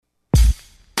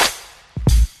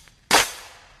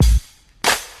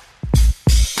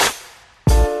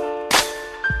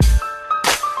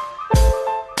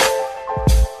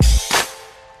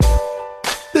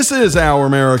This is Our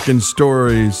American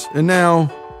Stories. And now,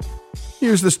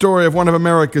 here's the story of one of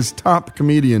America's top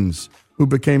comedians who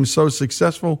became so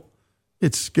successful,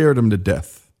 it scared him to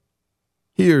death.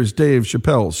 Here's Dave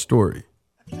Chappelle's story.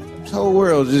 This whole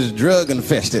world is just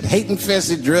drug-infested,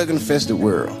 hate-infested, drug-infested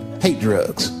world. Hate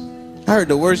drugs. I heard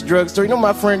the worst drug story. You know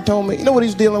what my friend told me? You know what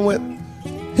he's dealing with?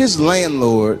 His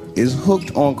landlord is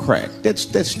hooked on crack. That's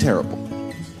terrible.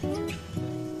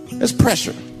 That's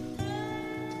pressure.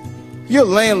 Your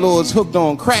landlord's hooked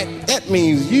on crack, that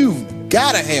means you've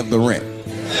got to have the rent.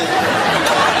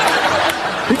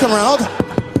 He come around all the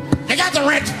time. I got the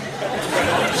rent.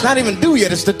 It's not even due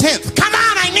yet, it's the 10th. Come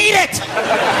on, I need it!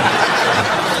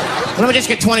 Let me just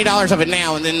get $20 of it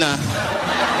now and then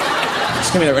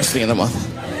just give me the rest of the end of the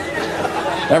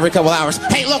month. Every couple hours,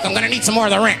 hey look, I'm gonna need some more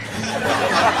of the rent.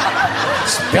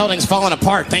 This building's falling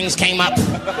apart, things came up.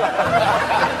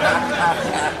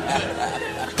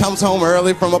 Comes home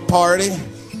early from a party.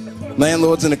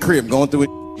 Landlord's in the crib going through it.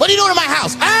 What are you doing in my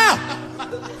house? Ah!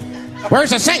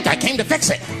 Where's the sink? I came to fix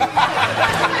it.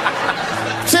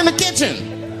 It's in the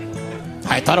kitchen.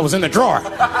 I thought it was in the drawer.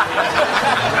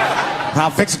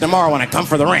 I'll fix it tomorrow when I come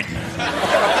for the rent.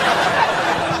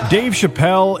 Dave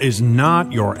Chappelle is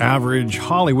not your average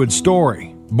Hollywood story.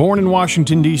 Born in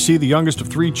Washington, D.C., the youngest of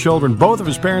 3 children, both of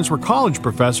his parents were college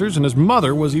professors, and his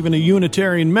mother was even a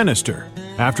Unitarian minister.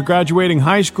 After graduating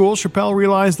high school, Chappelle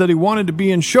realized that he wanted to be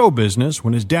in show business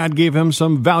when his dad gave him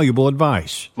some valuable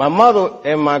advice. My mother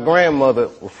and my grandmother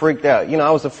were freaked out. You know,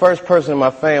 I was the first person in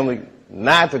my family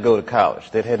not to go to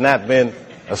college that had not been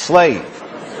a slave.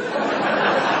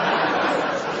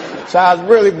 So I was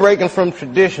really breaking from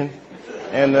tradition,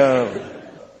 and it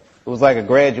was like a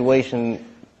graduation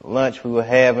lunch we were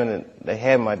having, and they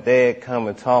had my dad come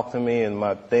and talk to me, and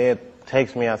my dad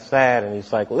takes me outside, and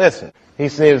he's like, listen, he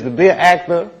says, to be an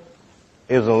actor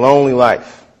is a lonely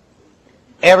life.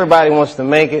 Everybody wants to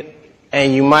make it,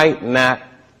 and you might not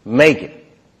make it.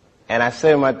 And I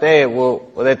said to my dad,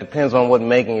 well, that depends on what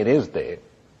making it is, Dad.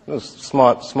 He was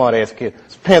a smart-ass kid. It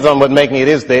depends on what making it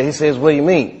is, Dad. He says, what do you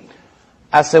mean?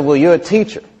 I said, well, you're a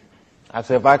teacher. I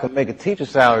said, if I could make a teacher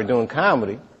salary doing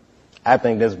comedy, I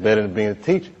think that's better than being a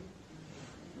teacher.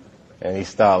 And he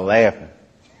started laughing.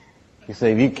 He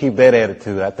said, if you keep that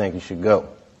attitude, I think you should go.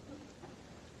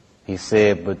 He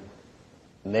said, but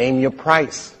name your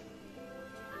price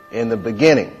in the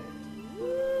beginning.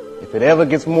 If it ever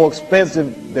gets more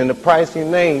expensive than the price you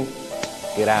name,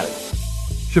 get out of it.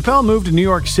 Chappelle moved to New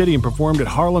York City and performed at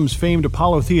Harlem's famed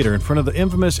Apollo Theater in front of the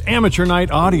infamous amateur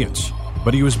night audience.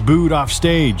 But he was booed off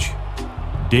stage.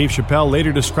 Dave Chappelle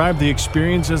later described the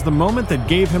experience as the moment that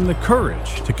gave him the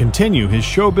courage to continue his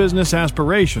show business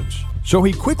aspirations. So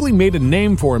he quickly made a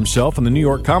name for himself in the New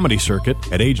York comedy circuit.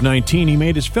 At age 19, he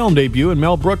made his film debut in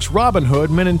Mel Brooks' Robin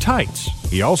Hood Men in Tights.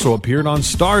 He also appeared on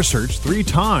Star Search 3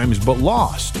 times but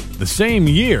lost. The same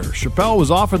year, Chappelle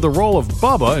was offered the role of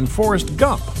Bubba in Forrest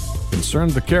Gump.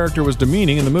 Concerned the character was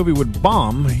demeaning and the movie would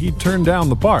bomb, he turned down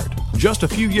the part. Just a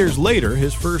few years later,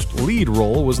 his first lead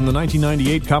role was in the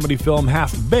 1998 comedy film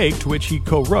Half Baked, which he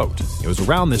co-wrote. It was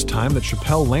around this time that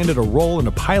Chappelle landed a role in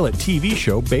a pilot TV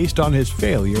show based on his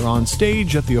failure on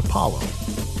stage at the Apollo.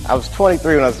 I was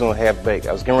 23 when I was doing Half Baked.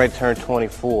 I was getting ready to turn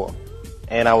 24.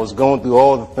 And I was going through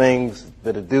all the things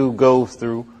that a dude goes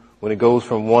through when it goes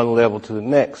from one level to the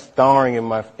next, starring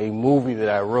in a movie that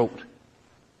I wrote.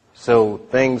 So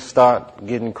things start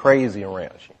getting crazy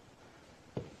around you.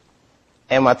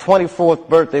 And my 24th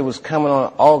birthday was coming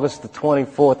on August the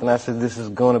 24th, and I said, this is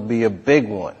going to be a big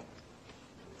one.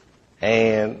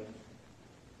 And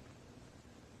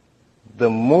the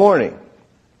morning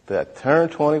that I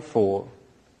turned 24,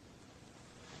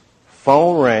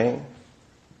 phone rang,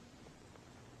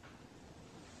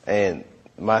 and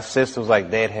my sister was like,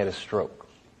 Dad had a stroke.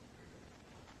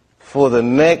 For the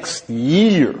next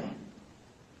year,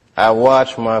 I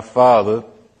watched my father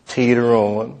teeter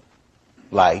on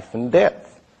life and death.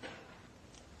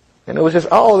 And it was just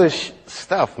all this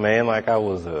stuff, man. Like Dad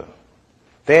was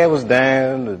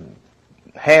down, the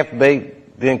Half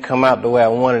Baked didn't come out the way I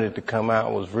wanted it to come out.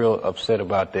 I was real upset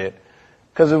about that.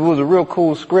 Because it was a real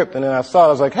cool script, and then I saw it,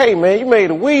 I was like, hey man, you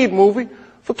made a weed movie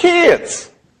for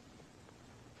kids.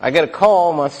 I get a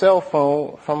call on my cell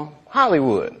phone from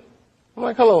Hollywood. I'm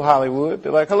like, hello Hollywood.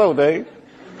 They're like, hello Dave.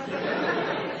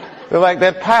 They're like,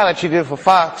 that pilot you did for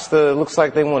Fox, looks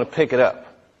like they want to pick it up.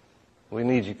 We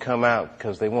need you to come out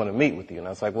because they want to meet with you. And I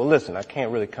was like, well, listen, I can't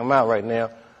really come out right now.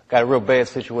 Got a real bad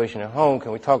situation at home.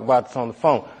 Can we talk about this on the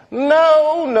phone?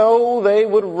 No, they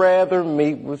would rather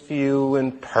meet with you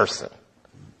in person.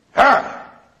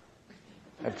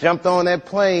 I jumped on that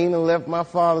plane and left my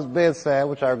father's bedside,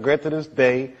 which I regret to this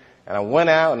day. And I went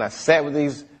out and I sat with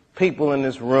these people in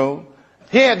this room.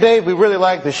 Yeah, Dave, we really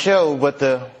liked the show, but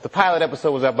the pilot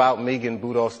episode was about me getting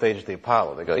booed off stage at the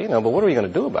Apollo. They go, but what are we going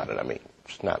to do about it? I mean,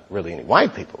 there's not really any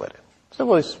white people in it. I said,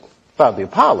 well, it's about the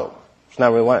Apollo. It's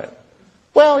not really white.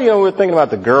 Well, we were thinking about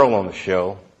the girl on the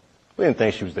show. We didn't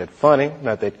think she was that funny,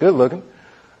 not that good looking.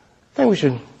 I think we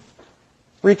should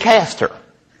recast her.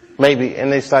 Maybe, and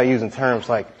they start using terms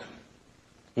like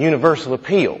universal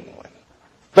appeal.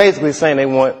 Basically saying they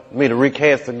want me to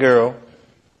recast the girl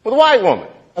with a white woman.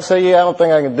 I say, I don't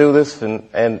think I can do this,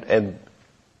 and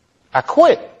I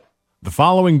quit. The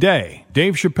following day,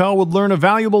 Dave Chappelle would learn a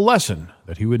valuable lesson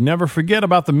that he would never forget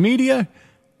about the media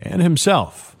and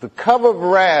himself. The cover of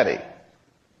Variety,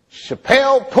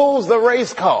 Chappelle pulls the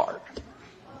race card.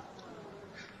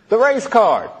 The race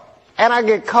card. And I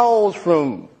get calls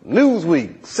from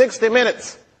Newsweek, 60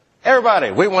 Minutes.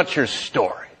 Everybody, we want your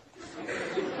story.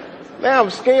 Now I'm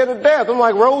scared to death. I'm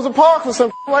like Rosa Parks or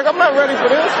something. I'm like, I'm not ready for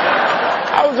this.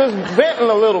 I was just venting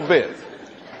a little bit.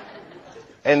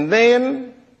 And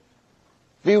then,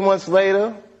 a few months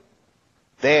later,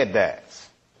 Dad dies.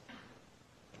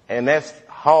 And that's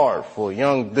hard for a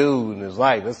young dude in his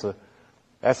life.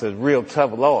 That's a real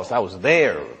tough loss. I was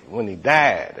there when he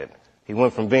died. And he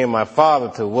went from being my father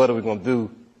to what are we going to do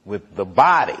with the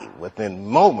body? Within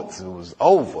moments, it was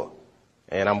over.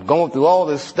 And I'm going through all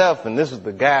this stuff, and this is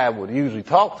the guy I would usually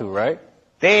talk to, right?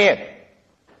 Dad.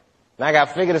 And I got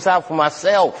to figure this out for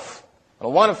myself. I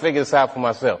don't want to figure this out for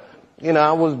myself.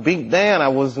 I was beat down. I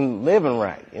wasn't living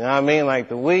right. You know what I mean? Like,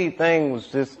 the weed thing was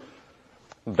just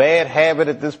a bad habit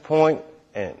at this point.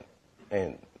 And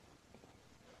you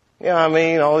know what I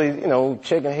mean? All these,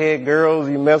 chicken head girls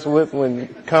you mess with when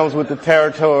it comes with the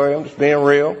territory. I'm just being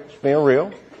real. Just being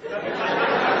real.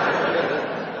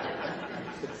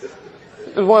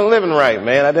 Just wasn't living right,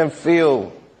 man. I didn't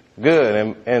feel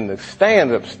good. And the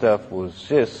stand-up stuff was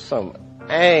just some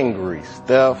angry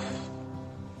stuff.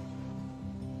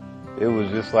 It was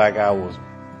just like I was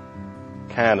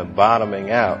kind of bottoming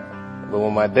out. But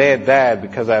when my dad died,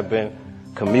 because I've been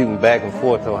commuting back and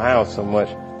forth to Ohio so much,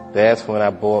 that's when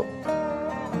I bought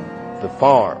the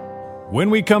farm. When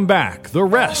we come back, the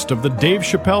rest of the Dave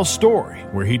Chappelle story,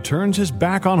 where he turns his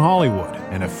back on Hollywood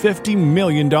and a $50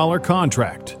 million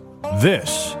contract.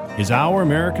 This is Our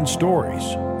American Stories.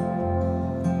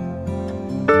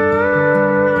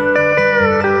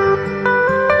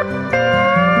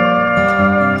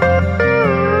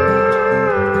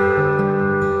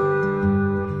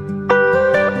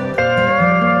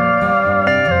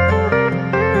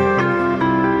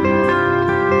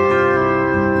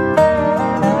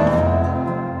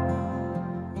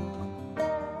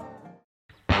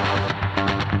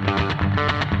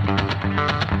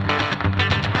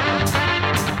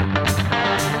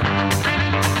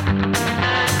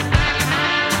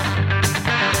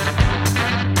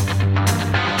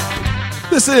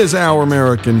 This is Our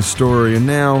American Story, and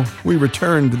now we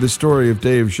return to the story of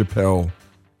Dave Chappelle.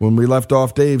 When we left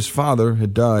off, Dave's father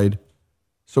had died,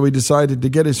 so he decided to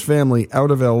get his family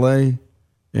out of L.A.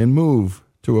 and move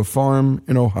to a farm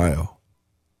in Ohio.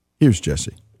 Here's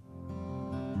Jesse.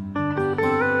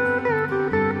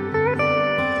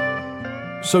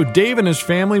 So Dave and his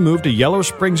family moved to Yellow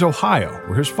Springs, Ohio,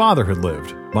 where his father had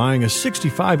lived, buying a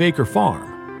 65-acre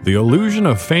farm. The illusion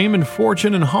of fame and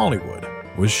fortune in Hollywood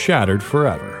was shattered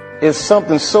forever. It's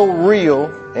something so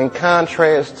real in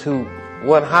contrast to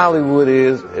what Hollywood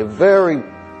is, a very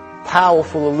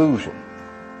powerful illusion.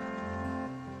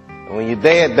 And when your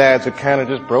dad died, it kind of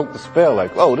just broke the spell,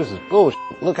 like, oh, this is bullshit.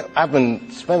 Look, I've been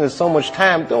spending so much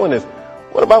time doing this.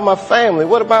 What about my family?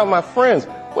 What about my friends?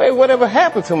 Wait, whatever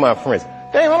happened to my friends?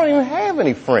 Damn, I don't even have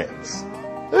any friends.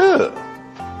 Ugh.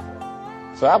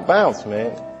 So I bounced,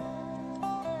 man.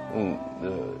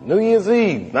 New Year's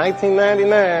Eve,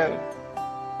 1999,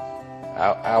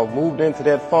 I moved into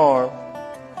that farm,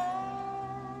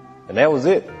 and that was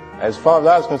it. As far as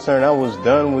I was concerned, I was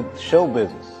done with show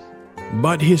business.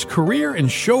 But his career in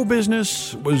show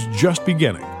business was just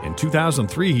beginning. In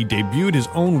 2003, he debuted his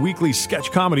own weekly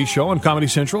sketch comedy show on Comedy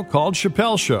Central called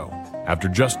Chappelle Show. After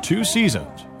just 2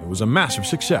 seasons, it was a massive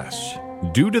success.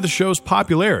 Due to the show's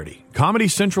popularity, Comedy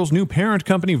Central's new parent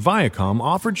company Viacom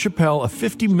offered Chappelle a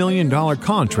 $50 million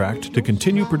contract to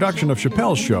continue production of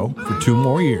Chappelle's Show for 2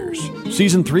 more years.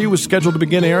 Season 3 was scheduled to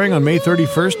begin airing on May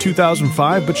 31st,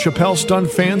 2005, but Chappelle stunned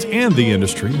fans and the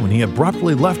industry when he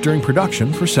abruptly left during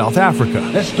production for South Africa.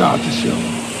 Let's start the show.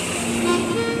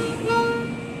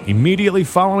 Immediately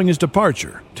following his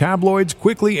departure, tabloids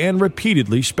quickly and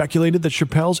repeatedly speculated that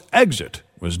Chappelle's exit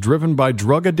was driven by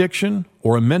drug addiction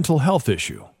or a mental health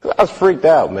issue. I was freaked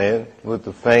out, man, with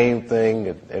the fame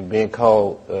thing and being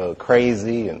called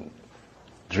crazy and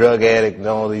drug addict and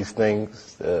all these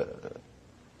things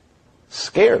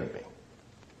scared me.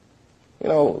 You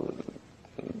know,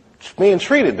 being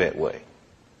treated that way.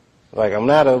 Like I'm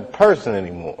not a person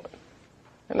anymore.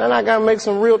 And then I got to make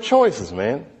some real choices,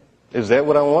 man. Is that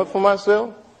what I want for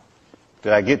myself?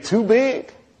 Did I get too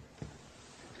big?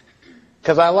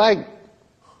 Because I like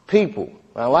people.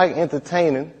 I like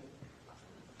entertaining.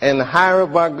 And the higher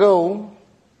up I go,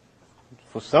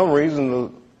 for some reason,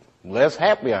 the less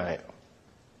happy I am.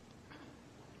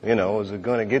 You know, is it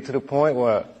going to get to the point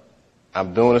where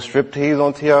I'm doing a striptease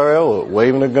on TRL or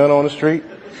waving a gun on the street,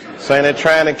 saying they're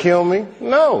trying to kill me?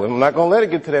 No, I'm not going to let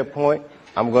it get to that point.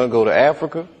 I'm going to go to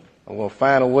Africa. I'm going to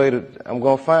find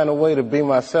a way to be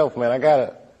myself,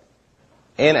 man.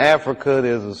 In Africa,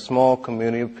 there's a small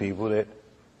community of people that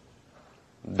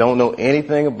don't know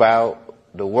anything about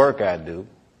the work I do,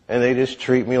 and they just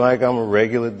treat me like I'm a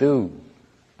regular dude.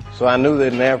 So I knew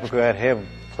that in Africa I'd have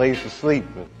a place to sleep,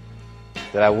 and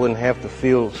that I wouldn't have to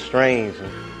feel strange.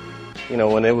 And, you know,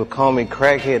 when they would call me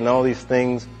crackhead and all these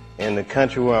things in the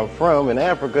country where I'm from, in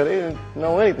Africa, they didn't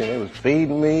know anything. They was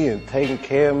feeding me and taking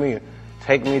care of me and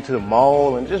taking me to the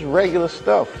mall and just regular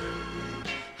stuff.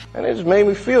 And it just made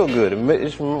me feel good. It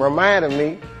just reminded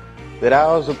me that I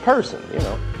was a person, you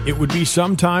know. It would be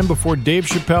some time before Dave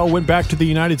Chappelle went back to the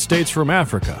United States from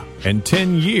Africa, and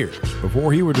 10 years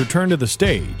before he would return to the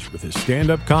stage with his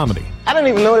stand-up comedy. I didn't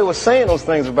even know they were saying those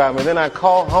things about me. Then I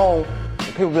call home, and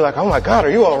people be like, "Oh my God,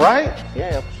 are you all right?"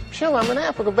 "Yeah, chill, I'm in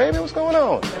Africa, baby, what's going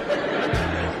on?"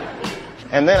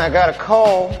 And then I got a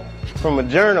call from a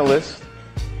journalist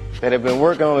that had been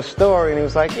working on a story, and he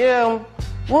was like, "Yeah,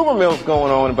 rumor mill's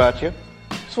going on about you.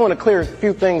 Just want to clear a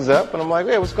few things up." And I'm like,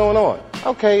 "Yeah, what's going on?"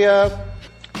 "Okay,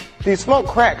 do you smoke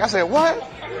crack?" I said, "What?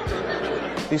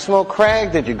 Do you smoke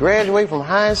crack? Did you graduate from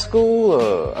high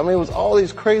school?" I mean, it was all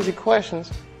these crazy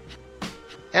questions.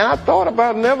 And I thought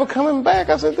about never coming back.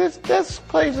 I said, this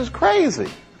place is crazy.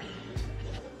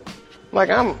 Like,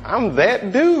 I'm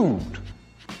that dude.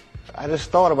 I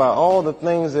just thought about all the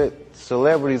things that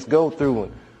celebrities go through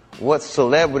and what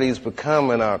celebrities become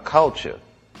in our culture.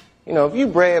 You know, if you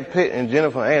Brad Pitt and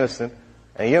Jennifer Aniston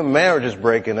and your marriage is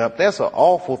breaking up, that's an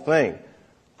awful thing.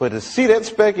 But to see that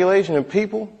speculation in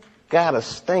people gotta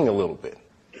sting a little bit.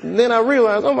 And then I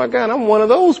realized, oh my God, I'm one of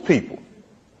those people.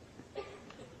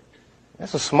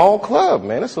 That's a small club,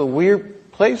 man. That's a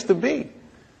weird place to be.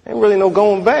 Ain't really no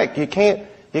going back. You can't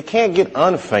get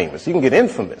unfamous. You can get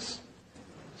infamous.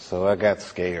 So I got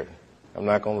scared. I'm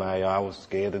not gonna lie, y'all, I was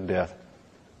scared to death.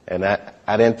 And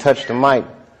I didn't touch the mic.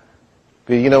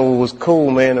 But you know what was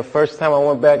cool, man? The first time I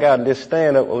went back out and did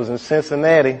stand-up, I was in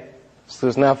Cincinnati. So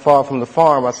it's not far from the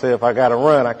farm. I said, if I gotta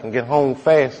run, I can get home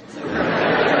fast.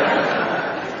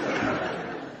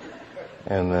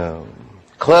 And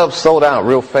club sold out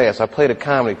real fast. I played a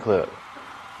comedy club.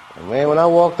 And man, when I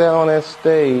walked out on that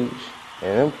stage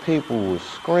and them people were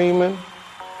screaming,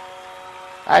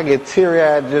 I get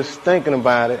teary-eyed just thinking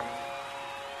about it.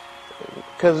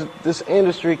 Because this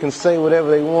industry can say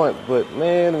whatever they want, but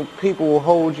man, people will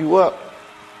hold you up.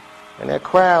 And that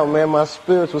crowd, man, my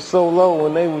spirits were so low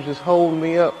when they was just holding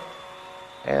me up.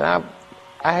 And I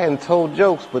hadn't told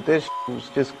jokes, but this was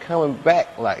just coming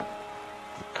back like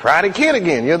Karate Kid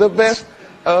again. You're the best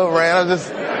around. I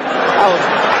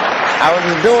was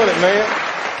just doing it, man.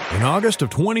 In August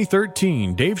of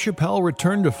 2013, Dave Chappelle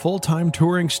returned to full-time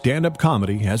touring stand-up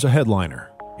comedy as a headliner.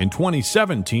 In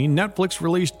 2017, Netflix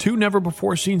released 2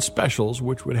 never-before-seen specials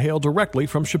which would hail directly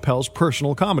from Chappelle's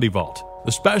personal comedy vault.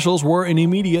 The specials were an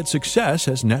immediate success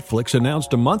as Netflix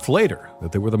announced a month later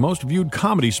that they were the most viewed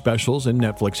comedy specials in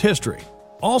Netflix history.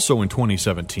 Also in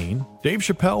 2017, Dave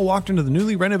Chappelle walked into the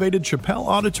newly renovated Chappelle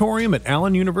Auditorium at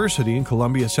Allen University in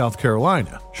Columbia, South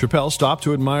Carolina. Chappelle stopped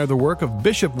to admire the work of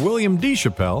Bishop William D.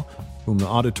 Chappelle, whom the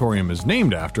auditorium is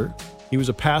named after. He was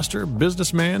a pastor,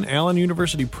 businessman, Allen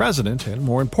University president, and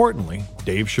more importantly,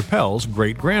 Dave Chappelle's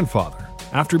great-grandfather.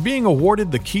 After being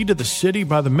awarded the key to the city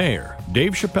by the mayor,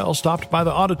 Dave Chappelle stopped by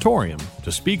the auditorium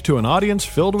to speak to an audience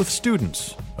filled with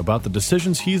students about the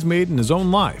decisions he's made in his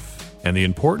own life and the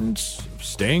importance of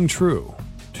staying true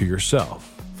to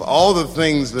yourself. For all the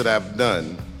things that I've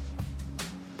done,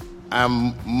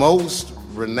 I'm most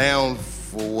renowned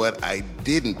for what I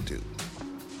didn't do.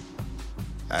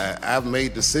 I've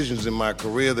made decisions in my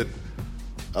career that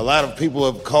a lot of people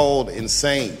have called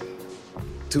insane.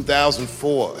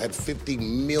 2004, had $50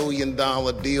 million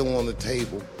deal on the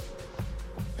table,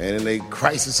 and in a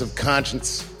crisis of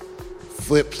conscience,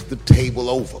 flipped the table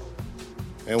over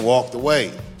and walked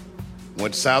away.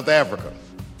 Went to South Africa.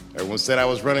 Everyone said I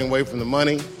was running away from the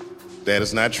money. That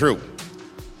is not true.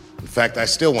 In fact, I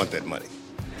still want that money.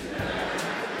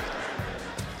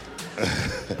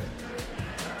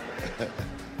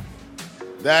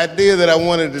 The idea that I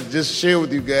wanted to just share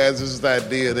with you guys is the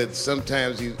idea that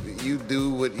sometimes you do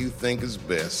what you think is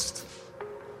best,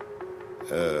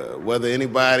 whether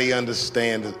anybody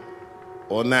understands it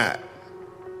or not.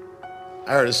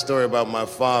 I heard a story about my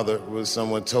father where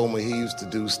someone told me he used to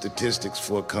do statistics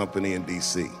for a company in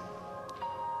D.C.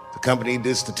 The company he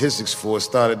did statistics for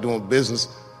started doing business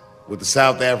with the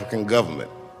South African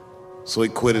government, so he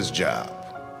quit his job.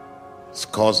 It's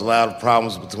caused a lot of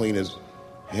problems between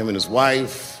him and his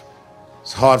wife.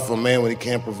 It's hard for a man when he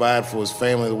can't provide for his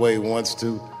family the way he wants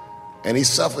to, and he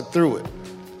suffered through it.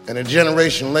 And a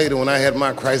generation later, when I had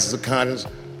my crisis of conscience,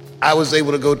 I was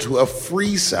able to go to a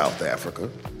free South Africa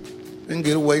and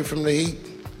get away from the heat.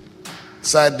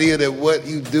 This idea that what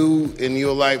you do in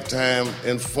your lifetime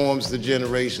informs the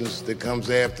generations that comes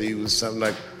after you is something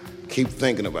I keep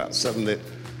thinking about, something that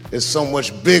is so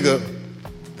much bigger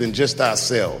than just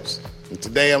ourselves. And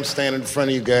today I'm standing in front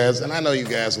of you guys, and I know you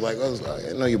guys are like, oh,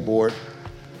 I know you're bored.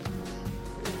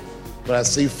 But I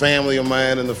see family of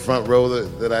mine in the front row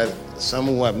some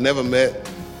who I've never met,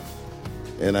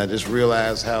 and I just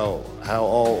realize how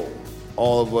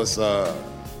all of us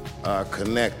are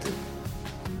connected.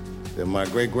 That my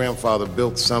great-grandfather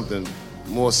built something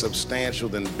more substantial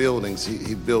than buildings.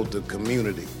 He built a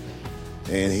community,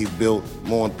 and he built,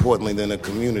 more importantly than a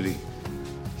community,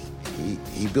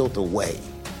 he built a way.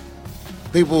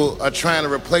 People are trying to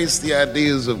replace the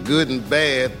ideas of good and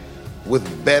bad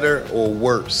with better or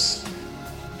worse,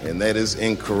 and that is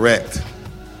incorrect.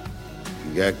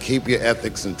 You gotta keep your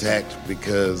ethics intact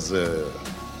because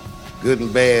good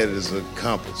and bad is a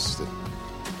compass that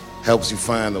helps you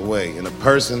find the way. And a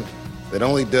person that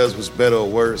only does what's better or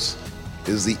worse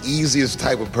is the easiest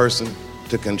type of person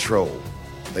to control.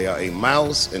 They are a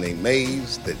mouse in a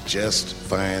maze that just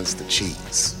finds the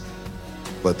cheese.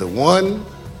 But the one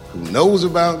who knows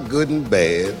about good and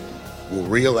bad will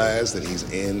realize that he's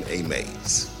in a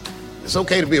maze. It's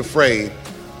okay to be afraid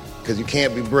because you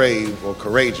can't be brave or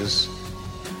courageous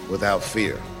without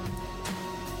fear.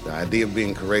 The idea of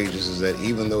being courageous is that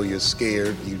even though you're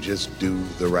scared, you just do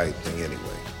the right thing anyway.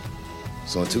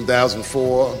 So in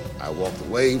 2004, I walked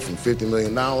away from $50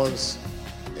 million,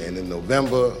 and in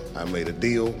November, I made a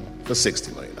deal for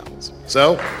 $60 million.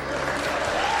 So,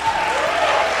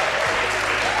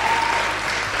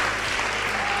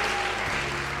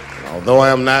 although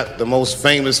I am not the most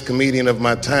famous comedian of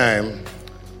my time,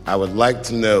 I would like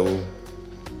to know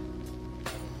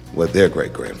what their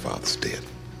great-grandfathers did.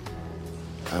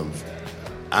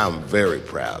 I'm very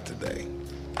proud today.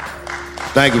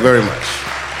 Thank you very much.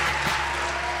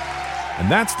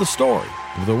 And that's the story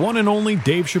of the one and only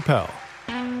Dave Chappelle.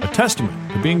 A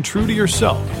testament to being true to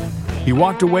yourself. He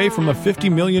walked away from a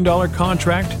 $50 million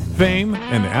contract, fame,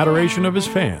 and the adoration of his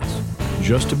fans,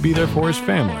 just to be there for his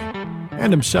family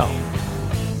and himself.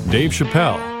 Dave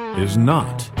Chappelle is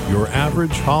not your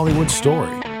average Hollywood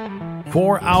story.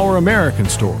 For Our American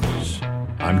Stories,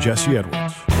 I'm Jesse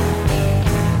Edwards.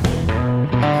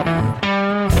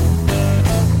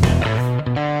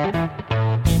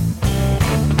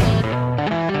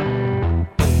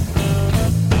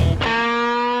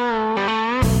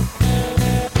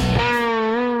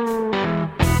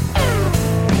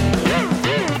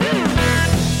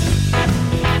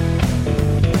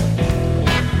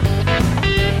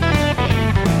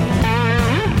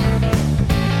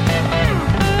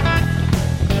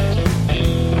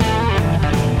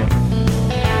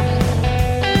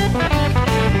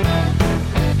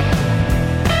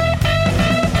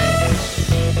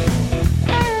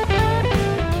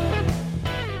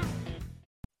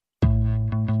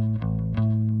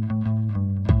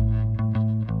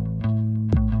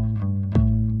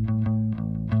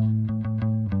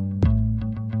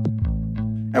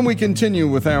 And we continue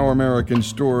with Our American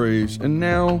Stories, and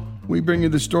now we bring you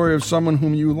the story of someone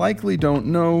whom you likely don't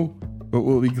know, but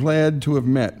will be glad to have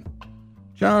met.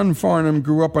 John Farnham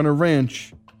grew up on a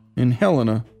ranch in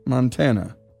Helena,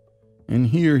 Montana, and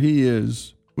here he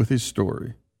is with his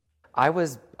story. I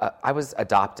was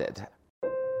adopted.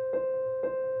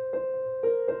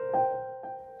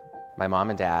 My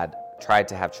mom and dad tried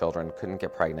to have children, couldn't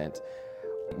get pregnant,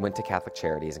 went to Catholic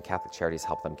Charities, and Catholic Charities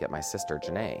helped them get my sister,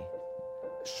 Janae.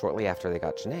 Shortly after they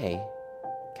got Janae,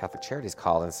 Catholic Charities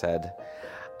called and said,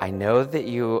 I know that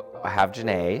you have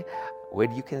Janae.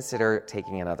 Would you consider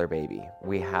taking another baby?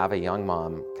 We have a young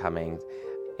mom coming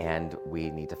and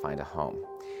we need to find a home.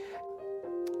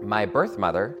 My birth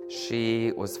mother,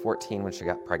 she was 14 when she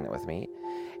got pregnant with me.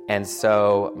 And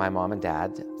so my mom and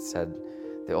dad said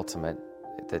the ultimate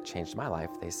that changed my life.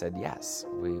 They said, yes,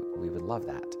 we would love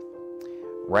that.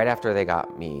 Right after they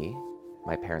got me,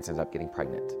 my parents ended up getting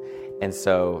pregnant. And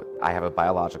so I have a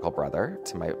biological brother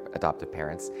to my adoptive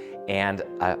parents and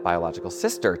a biological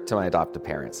sister to my adoptive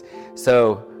parents.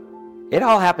 So it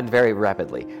all happened very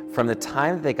rapidly. From the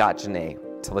time that they got Janae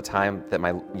till the time that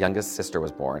my youngest sister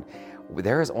was born,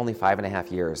 there is only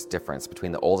 5.5 years difference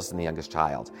between the oldest and the youngest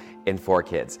child in 4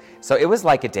 kids. So it was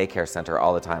like a daycare center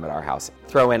all the time at our house.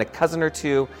 Throw in a cousin or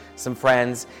two, some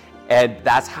friends, and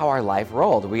that's how our life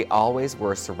rolled. We always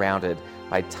were surrounded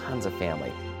by tons of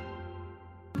family.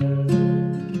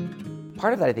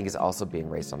 Part of that, I think, is also being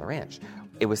raised on the ranch.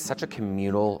 It was such a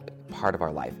communal part of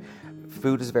our life.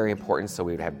 Food is very important, so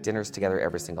we would have dinners together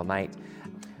every single night.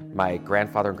 My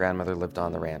grandfather and grandmother lived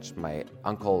on the ranch. My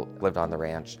uncle lived on the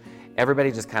ranch.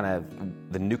 Everybody just kind of,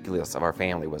 the nucleus of our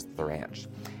family was the ranch.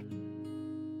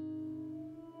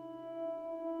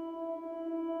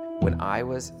 When I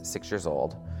was 6 years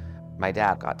old, my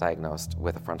dad got diagnosed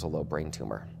with a frontal lobe brain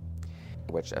tumor,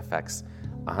 which affects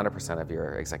 100% of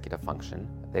your executive function.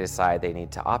 They decide they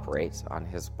need to operate on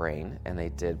his brain, and they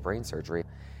did brain surgery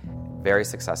very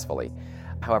successfully.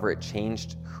 However, it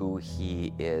changed who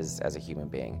he is as a human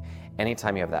being.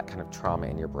 Anytime you have that kind of trauma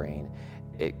in your brain,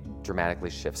 it dramatically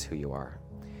shifts who you are.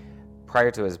 Prior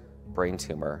to his brain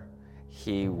tumor,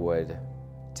 he would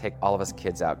take all of us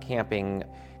kids out camping.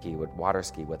 He would water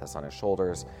ski with us on his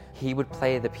shoulders. He would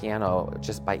play the piano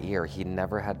just by ear. He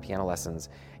never had piano lessons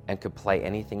and could play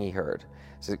anything he heard.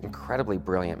 He's an incredibly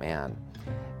brilliant man.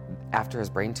 After his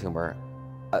brain tumor,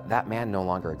 that man no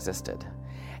longer existed.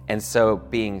 And so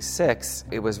being 6,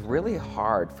 it was really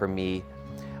hard for me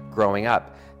growing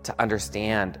up to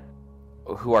understand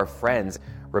who our friends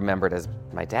remembered as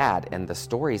my dad and the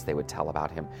stories they would tell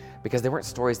about him, because they weren't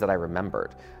stories that I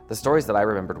remembered. The stories that I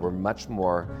remembered were much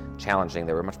more challenging.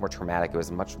 They were much more traumatic. It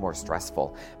was much more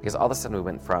stressful, because all of a sudden we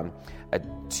went from a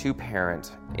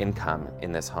 2-parent income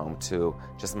in this home to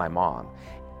just my mom.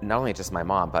 Not only just my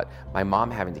mom, but my mom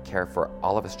having to care for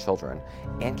all of his children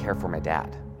and care for my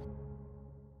dad.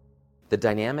 The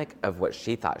dynamic of what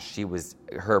she thought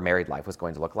her married life was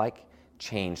going to look like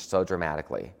changed so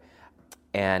dramatically.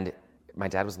 And my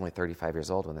dad was only 35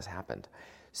 years old when this happened.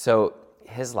 So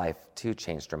his life, too,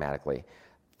 changed dramatically.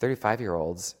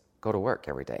 35-year-olds go to work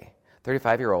every day.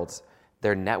 35-year-olds,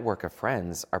 their network of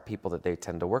friends are people that they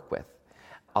tend to work with.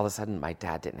 All of a sudden, my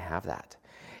dad didn't have that.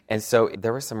 And so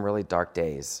there were some really dark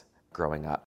days growing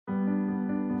up.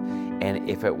 And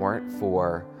if it weren't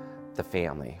for the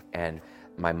family and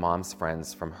my mom's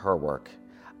friends from her work,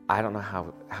 I don't know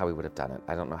how we would have done it.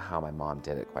 I don't know how my mom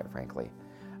did it, quite frankly.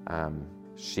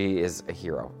 She is a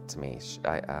hero to me.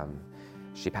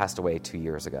 She passed away 2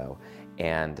 years ago,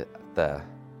 and the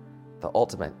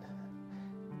ultimate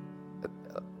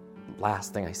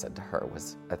last thing I said to her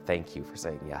was a thank you for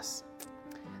saying yes.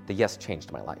 The yes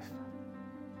changed my life.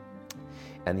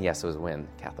 And the yes was when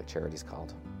Catholic Charities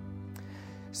called.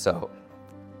 So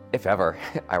if ever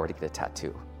I were to get a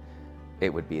tattoo,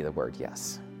 it would be the word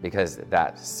yes, because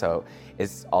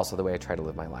it's also the way I try to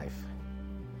live my life.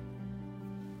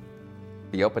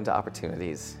 Be open to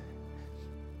opportunities.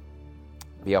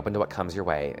 Be open to what comes your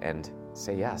way and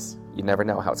say yes. You never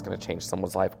know how it's going to change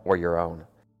someone's life or your own.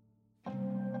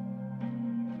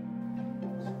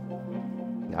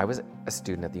 I was a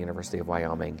student at the University of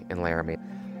Wyoming in Laramie,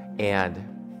 and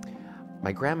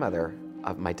my grandmother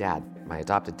of my dad, my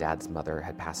adopted dad's mother,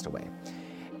 had passed away.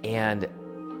 And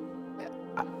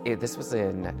this was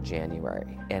in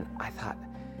January, and I thought,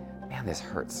 man, this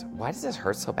hurts. Why does this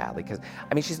hurt so badly? Because,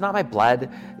 I mean, she's not my blood.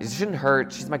 It shouldn't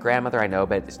hurt. She's my grandmother, I know,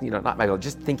 but it's, not my blood.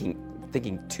 Just thinking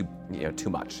too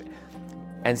much.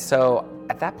 And so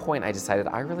at that point, I decided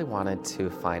I really wanted to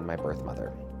find my birth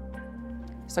mother.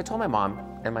 So I told my mom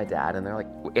and my dad, and they're like,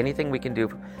 anything we can do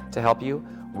to help you,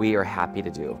 we are happy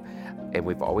to do. And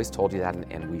we've always told you that,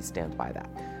 and we stand by that.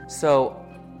 So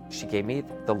she gave me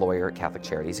the lawyer at Catholic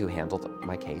Charities who handled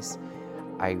my case.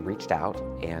 I reached out,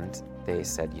 and they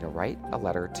said, write a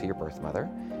letter to your birth mother.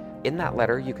 In that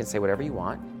letter, you can say whatever you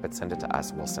want, but send it to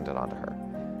us. We'll send it on to her.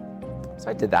 So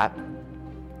I did that,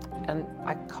 and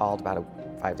I called about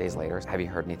 5 days later. Have you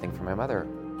heard anything from my mother?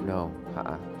 No,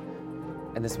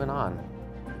 And this went on.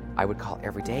 I would call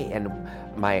every day, and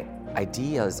my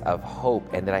ideas of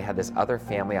hope and that I had this other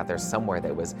family out there somewhere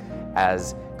that was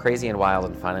as crazy and wild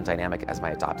and fun and dynamic as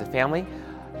my adopted family,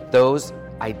 those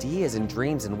ideas and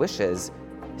dreams and wishes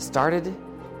started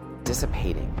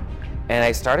dissipating. And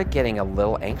I started getting a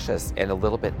little anxious and a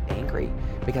little bit angry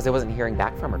because I wasn't hearing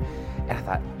back from her. And I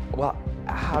thought, well,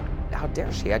 how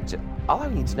dare she? All I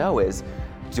need to know is,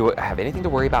 do I have anything to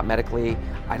worry about medically?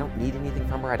 I don't need anything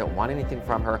from her. I don't want anything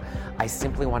from her. I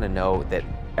simply want to know that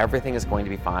everything is going to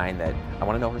be fine, that I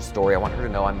want to know her story. I want her to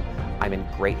know I'm in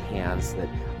great hands, that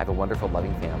I have a wonderful,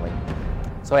 loving family.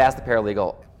 So I asked the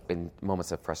paralegal in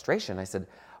moments of frustration, I said,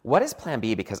 what is plan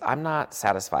B? Because I'm not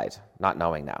satisfied not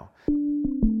knowing now.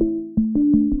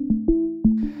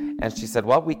 And she said,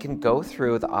 well, we can go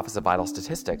through the Office of Vital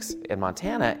Statistics in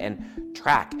Montana and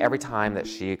track every time that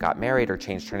she got married or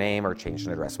changed her name or changed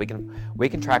an address. We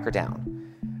can track her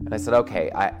down. And I said, okay,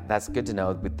 that's good to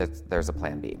know that there's a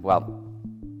plan B. Well,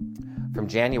 from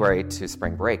January to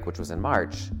spring break, which was in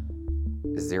March,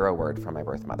 0 word from my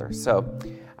birth mother. So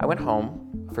I went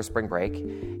home for spring break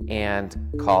and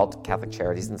called Catholic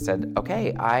Charities and said,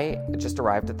 okay, I just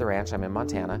arrived at the ranch. I'm in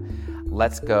Montana.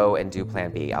 Let's go and do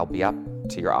plan B. I'll be up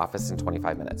to your office in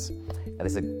 25 minutes. And they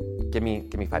said, give me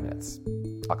 5 minutes.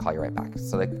 I'll call you right back.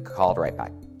 So they called right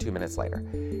back 2 minutes later.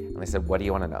 And they said, what do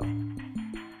you want to know?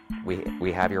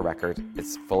 We have your record.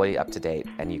 It's fully up to date,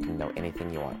 and you can know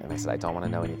anything you want. And I said, I don't want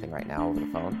to know anything right now over the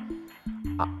phone.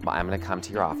 I'm going to come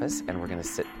to your office, and we're going to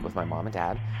sit with my mom and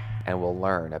dad, and we'll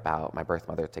learn about my birth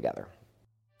mother together.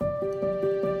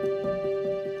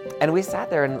 And we sat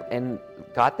there and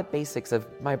got the basics of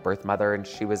my birth mother, and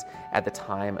she was, at the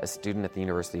time, a student at the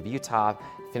University of Utah,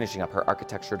 finishing up her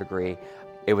architecture degree.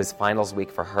 It was finals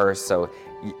week for her, so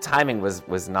timing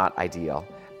was not ideal.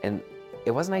 And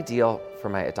it wasn't ideal for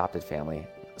my adopted family,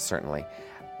 certainly.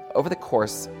 Over the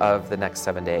course of the next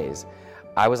 7 days,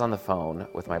 I was on the phone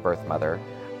with my birth mother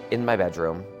in my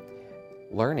bedroom,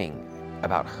 learning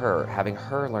about her, having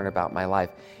her learn about my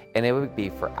life, and it would be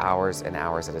for hours and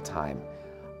hours at a time.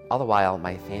 All the while,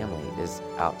 my family is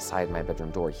outside my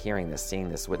bedroom door, hearing this, seeing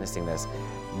this, witnessing this,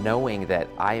 knowing that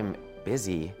I am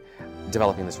busy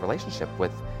developing this relationship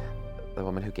with the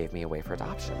woman who gave me away for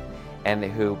adoption and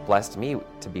who blessed me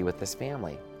to be with this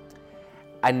family.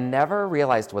 I never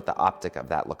realized what the optic of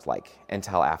that looked like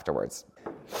until afterwards.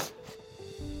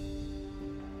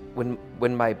 When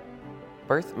my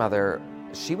birth mother,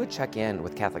 she would check in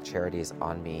with Catholic Charities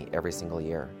on me every single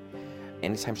year.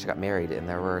 Anytime she got married, and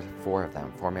there were 4 of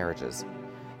them, 4 marriages.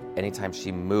 Anytime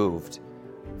she moved,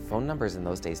 phone numbers in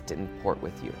those days didn't port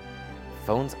with you.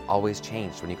 Phones always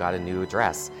changed when you got a new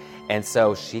address. And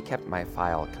so she kept my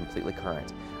file completely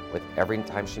current with every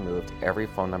time she moved, every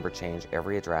phone number change,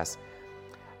 every address.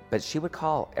 But she would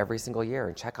call every single year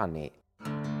and check on me.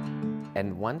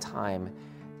 And one time,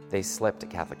 they slipped at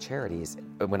Catholic Charities.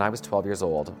 When I was 12 years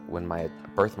old, when my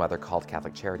birth mother called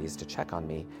Catholic Charities to check on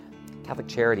me, Catholic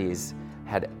Charities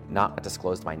had not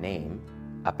disclosed my name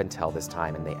up until this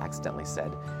time, and they accidentally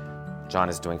said, John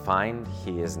is doing fine,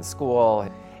 he is in school.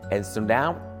 And so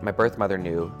now my birth mother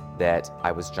knew that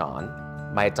I was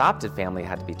John. My adopted family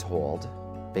had to be told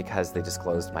because they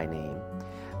disclosed my name.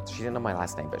 She didn't know my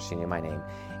last name, but she knew my name.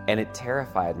 And it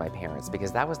terrified my parents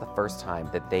because that was the first time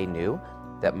that they knew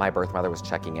that my birth mother was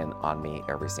checking in on me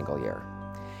every single year.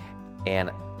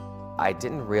 And I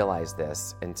didn't realize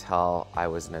this until I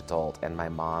was an adult, and my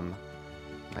mom,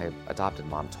 my adopted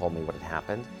mom, told me what had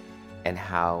happened and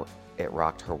how it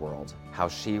rocked her world, how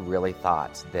she really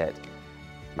thought that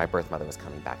my birth mother was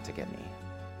coming back to get me.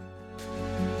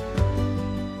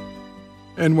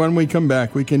 And when we come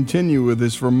back, we continue with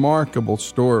this remarkable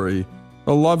story,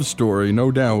 a love story,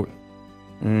 no doubt,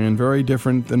 and very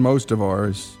different than most of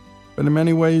ours, but in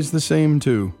many ways the same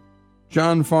too.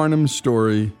 John Farnham's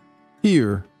story,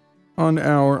 here on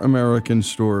Our American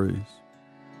Stories.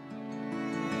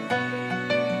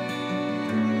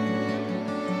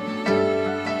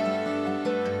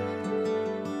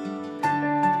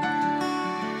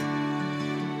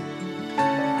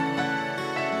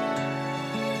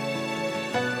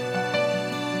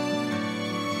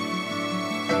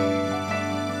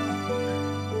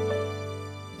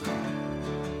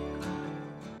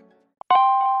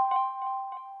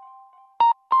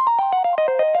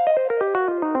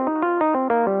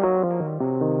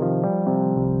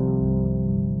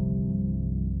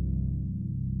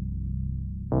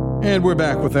 And we're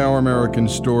back with Our American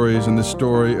Stories and the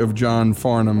story of John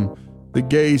Farnham, the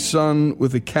gay son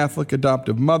with a Catholic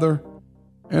adoptive mother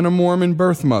and a Mormon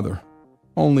birth mother.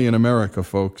 Only in America,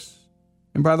 folks.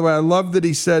 And by the way, I love that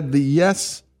he said the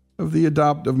yes of the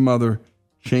adoptive mother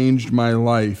changed my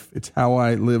life. It's how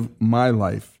I live my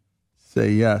life.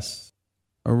 Say yes.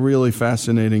 A really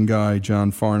fascinating guy,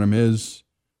 John Farnham is.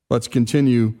 Let's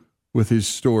continue with his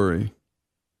story.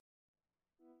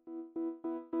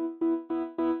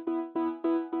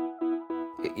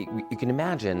 You can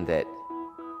imagine that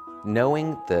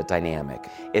knowing the dynamic,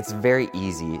 it's very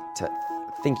easy to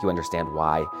think you understand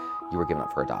why you were given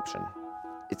up for adoption.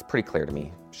 It's pretty clear to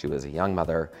me. She was a young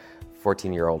mother,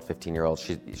 14-year-old, 15-year-old.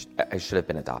 I should have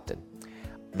been adopted.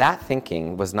 That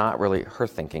thinking was not really her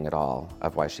thinking at all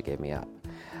of why she gave me up.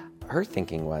 Her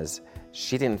thinking was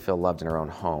she didn't feel loved in her own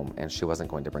home, and she wasn't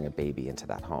going to bring a baby into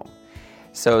that home.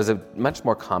 So it was a much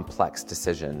more complex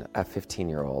decision, a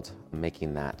 15-year-old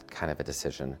making that kind of a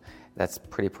decision. That's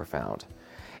pretty profound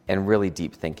and really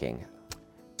deep thinking.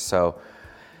 So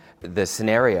the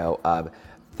scenario of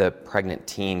the pregnant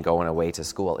teen going away to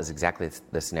school is exactly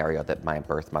the scenario that my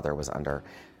birth mother was under.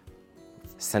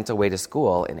 Sent away to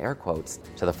school, in air quotes,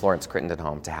 to the Florence Crittenden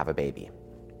home to have a baby.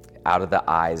 Out of the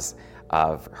eyes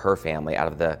of her family, out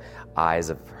of the eyes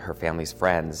of her family's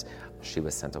friends, she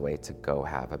was sent away to go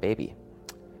have a baby.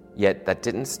 Yet that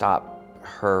didn't stop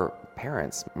her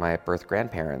parents, my birth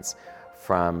grandparents,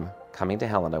 from coming to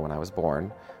Helena when I was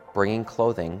born, bringing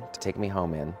clothing to take me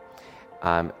home in,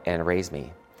 and raise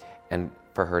me. And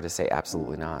for her to say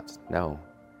absolutely not, no.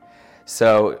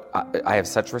 So I have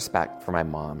such respect for my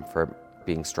mom for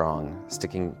being strong,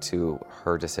 sticking to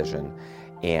her decision,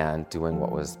 and doing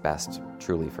what was best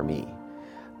truly for me.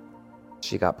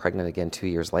 She got pregnant again 2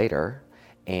 years later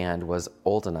and was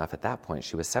old enough at that point,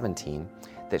 she was 17,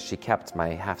 that she kept my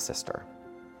half-sister.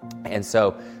 And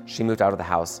so she moved out of the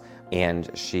house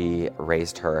and she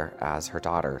raised her as her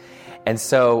daughter. And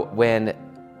so when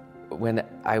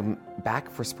I'm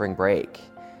back for spring break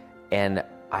and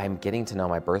I'm getting to know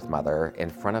my birth mother in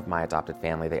front of my adopted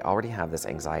family, they already have this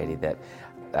anxiety that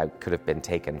I could have been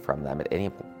taken from them at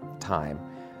any time.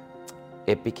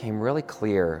 It became really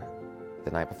clear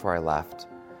the night before I left,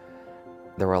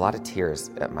 there were a lot of tears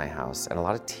at my house and a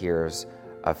lot of tears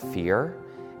of fear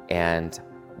and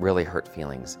really hurt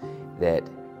feelings. That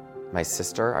my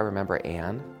sister, I remember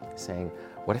Anne saying,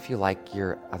 what if you like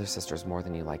your other sisters more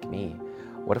than you like me?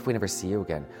 What if we never see you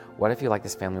again? What if you like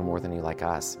this family more than you like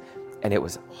us? And it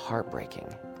was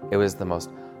heartbreaking. It was the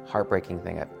most heartbreaking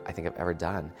thing I think I've ever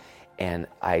done. And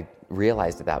I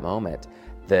realized at that moment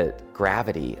the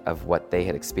gravity of what they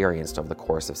had experienced over the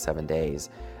course of 7 days.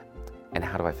 And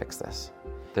how do I fix this?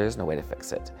 There's no way to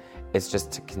fix it. It's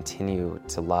just to continue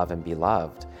to love and be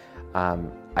loved.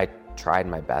 I tried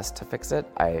my best to fix it.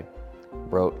 I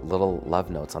wrote little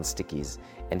love notes on stickies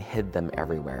and hid them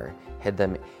everywhere. Hid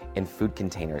them in food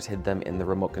containers, hid them in the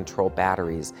remote control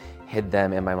batteries, hid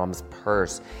them in my mom's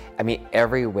purse. I mean,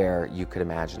 everywhere you could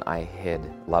imagine, I hid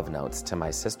love notes to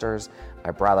my sisters,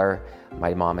 my brother,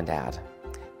 my mom and dad,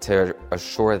 to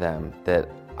assure them that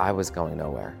I was going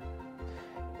nowhere.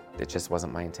 It just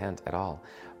wasn't my intent at all.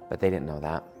 But they didn't know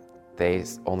that. They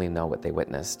only know what they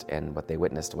witnessed, and what they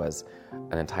witnessed was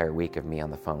an entire week of me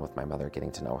on the phone with my mother,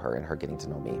 getting to know her and her getting to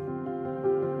know me.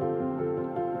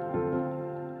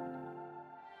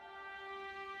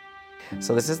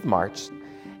 So this is March,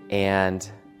 and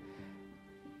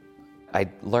I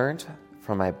learned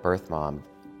from my birth mom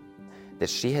that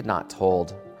she had not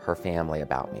told her family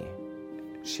about me.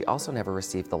 She also never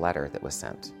received the letter that was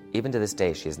sent. Even to this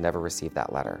day, she has never received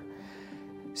that letter.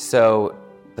 So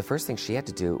the first thing she had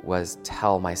to do was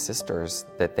tell my sisters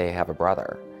that they have a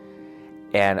brother.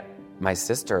 And my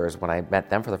sisters, when I met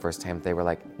them for the first time, they were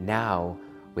like, now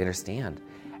we understand.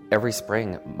 Every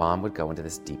spring, Mom would go into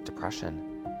this deep depression.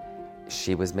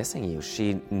 She was missing you.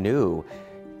 She knew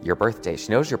your birthday.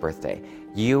 She knows your birthday.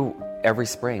 Every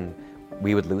spring,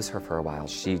 we would lose her for a while.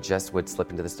 She just would slip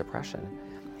into this depression.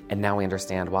 And now we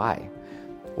understand why.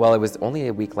 Well, it was only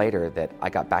a week later that I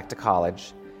got back to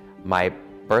college. My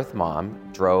birth mom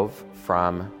drove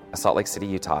from Salt Lake City,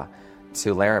 Utah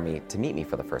to Laramie to meet me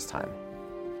for the first time.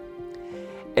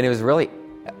 And it was really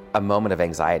a moment of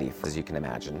anxiety, as you can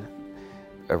imagine.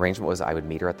 Arrangement was I would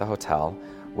meet her at the hotel.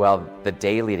 Well, the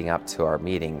day leading up to our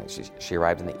meeting, she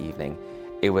arrived in the evening.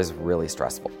 It was really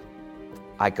stressful.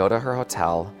 I go to her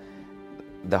hotel.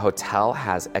 The hotel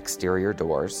has exterior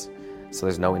doors, so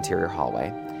there's no interior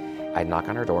hallway. I knock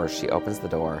on her door. She opens the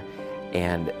door,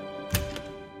 and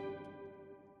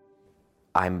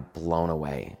I'm blown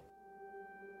away.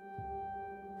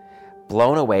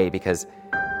 Blown away because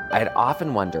I had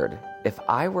often wondered, if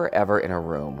I were ever in a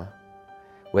room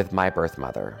with my birth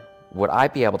mother, would I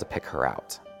be able to pick her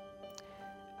out?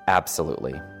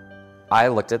 Absolutely. I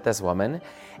looked at this woman,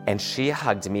 and she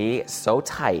hugged me so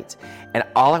tight, and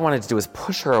all I wanted to do was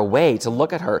push her away to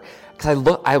look at her,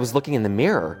 because I was looking in the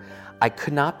mirror. I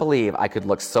could not believe I could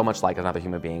look so much like another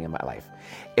human being in my life.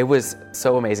 It was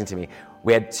so amazing to me.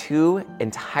 We had two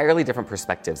entirely different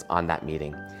perspectives on that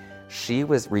meeting. She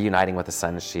was reuniting with a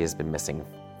son she has been missing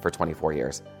for 24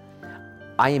 years.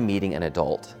 I am meeting an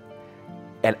adult,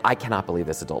 and I cannot believe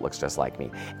this adult looks just like me.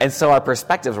 And so our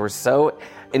perspectives were so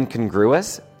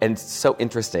incongruous and so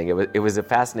interesting. It was a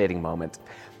fascinating moment.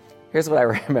 Here's what I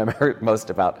remember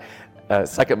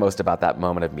second most about that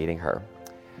moment of meeting her.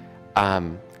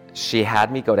 She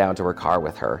had me go down to her car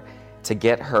with her to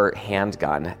get her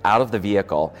handgun out of the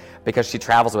vehicle because she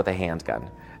travels with a handgun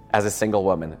as a single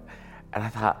woman. And I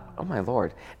thought, oh my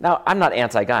Lord. Now, I'm not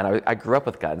anti-gun. I grew up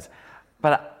with guns.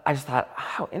 But I just thought,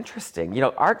 how interesting. You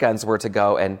know, our guns were to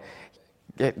go and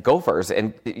get gophers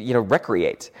and, you know,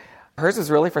 recreate. Hers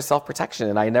was really for self-protection,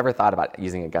 and I never thought about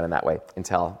using a gun in that way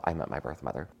until I met my birth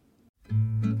mother.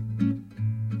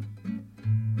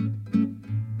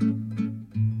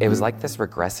 It was like this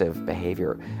regressive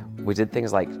behavior. We did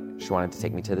things like she wanted to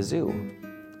take me to the zoo.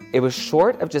 It was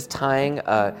short of just tying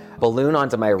a balloon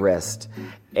onto my wrist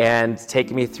and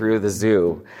taking me through the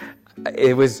zoo.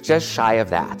 It was just shy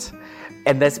of that.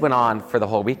 And this went on for the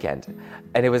whole weekend.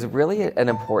 And it was really an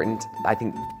important, I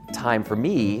think, time for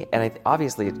me, and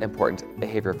obviously important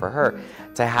behavior for her,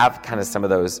 to have kind of some of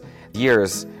those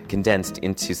years condensed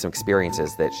into some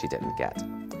experiences that she didn't get.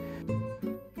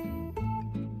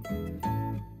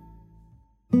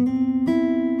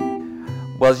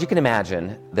 Well, as you can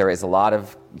imagine, there is a lot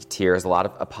of tears, a lot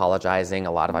of apologizing,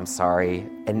 a lot of I'm sorry,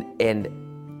 and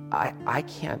I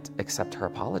can't accept her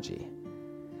apology.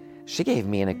 She gave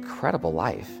me an incredible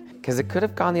life, because it could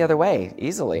have gone the other way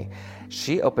easily.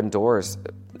 She opened doors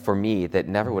for me that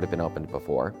never would have been opened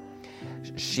before.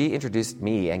 She introduced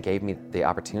me and gave me the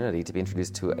opportunity to be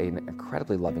introduced to an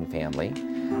incredibly loving family.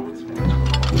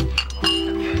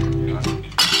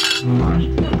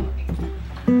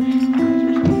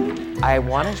 I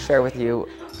want to share with you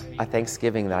a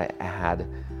Thanksgiving that I had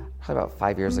probably about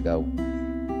 5 years ago.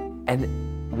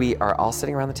 And we are all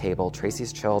sitting around the table,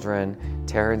 Tracy's children,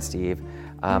 Tara and Steve,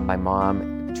 my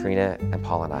mom, Trina, and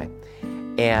Paul and I.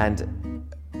 And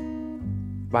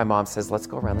my mom says, let's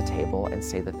go around the table and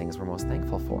say the things we're most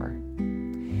thankful for.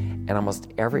 And almost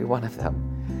every one of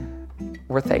them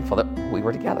were thankful that we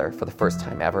were together for the first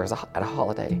time ever at a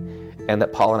holiday, and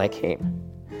that Paul and I came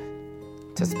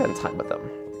to spend time with them.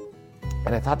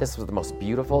 And I thought this was the most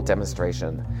beautiful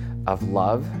demonstration of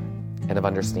love and of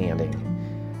understanding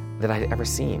that I'd ever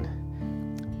seen.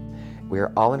 We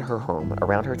were all in her home,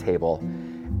 around her table,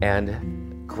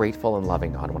 and grateful and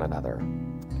loving on one another.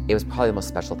 It was probably the most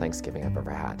special Thanksgiving I've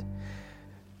ever had.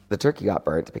 The turkey got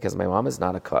burnt because my mom is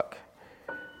not a cook.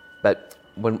 But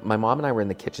when my mom and I were in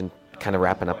the kitchen kind of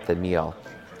wrapping up the meal,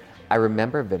 I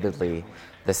remember vividly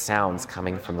the sounds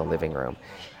coming from the living room.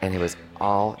 And it was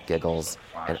all giggles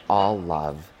and all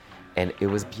love, and it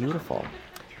was beautiful.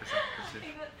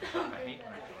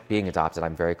 Being adopted,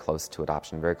 I'm very close to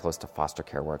adoption, very close to foster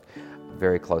care work,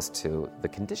 very close to the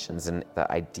conditions and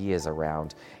the ideas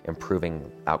around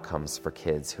improving outcomes for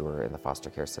kids who are in the foster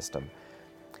care system.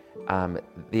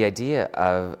 The idea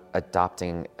of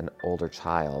adopting an older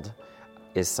child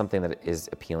is something that is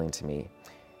appealing to me,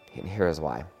 and here is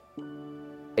why.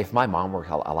 If my mom were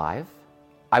alive,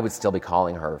 I would still be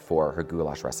calling her for her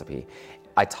goulash recipe.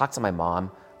 I talk to my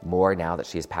mom more now that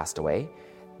she has passed away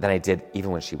than I did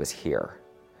even when she was here.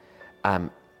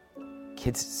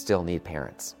 Kids still need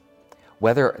parents.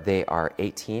 Whether they are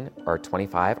 18 or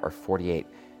 25 or 48,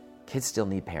 kids still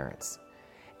need parents.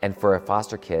 And for a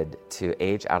foster kid to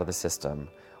age out of the system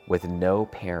with no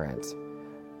parent,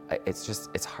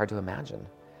 it's hard to imagine.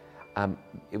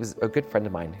 It was a good friend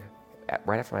of mine,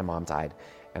 right after my mom died,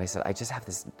 and I said, I just have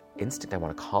this instinct I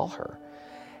want to call her.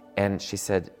 And she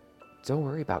said, don't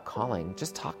worry about calling,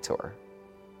 just talk to her.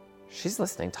 She's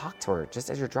listening, talk to her just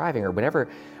as you're driving or whenever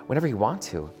you want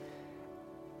to.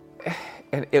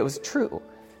 And it was true.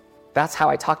 That's how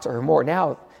I talk to her more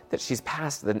now that she's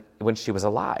passed than when she was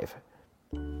alive.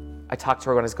 I talked to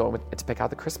her when I was going to pick out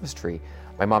the Christmas tree.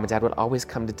 My mom and dad would always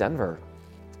come to Denver.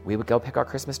 We would go pick our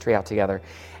Christmas tree out together,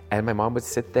 and my mom would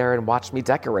sit there and watch me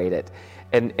decorate it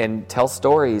and tell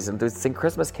stories and sing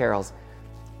Christmas carols.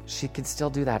 She could still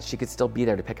do that. She could still be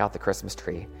there to pick out the Christmas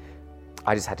tree.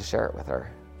 I just had to share it with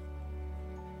her.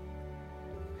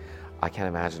 I can't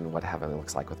imagine what heaven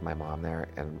looks like with my mom there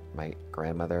and my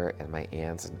grandmother and my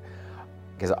aunts, and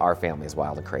because our family is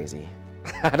wild and crazy.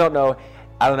 I don't know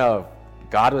if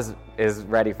God is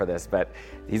ready for this, but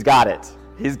He's got it.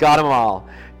 He's got them all,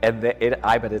 and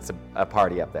I bet it's a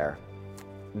party up there.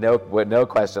 No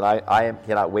question. I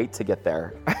cannot wait to get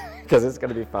there because it's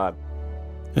going to be fun.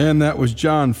 And that was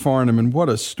John Farnham, and what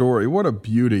a story, what a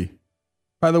beauty.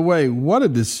 By the way, what a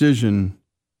decision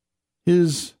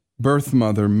his birth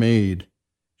mother made.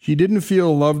 She didn't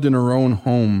feel loved in her own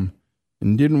home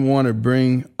and didn't want to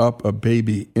bring up a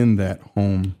baby in that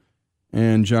home.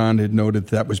 And John had noted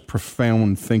that was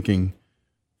profound thinking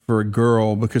for a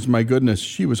girl, because my goodness,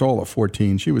 she was all of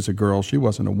 14. She was a girl. She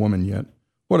wasn't a woman yet.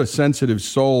 What a sensitive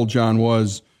soul John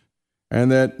was.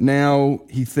 And that now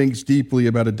he thinks deeply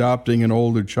about adopting an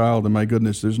older child. And my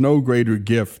goodness, there's no greater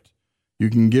gift you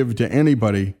can give to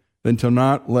anybody than to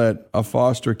not let a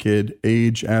foster kid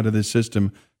age out of the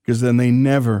system, because then they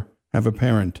never have a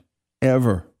parent,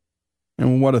 ever.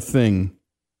 And what a thing.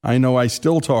 I know I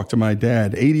still talk to my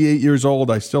dad. 88 years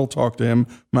old, I still talk to him.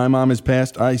 My mom has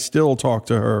passed, I still talk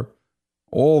to her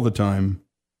all the time.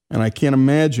 And I can't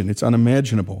imagine, it's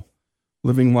unimaginable,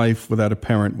 living life without a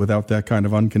parent, without that kind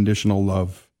of unconditional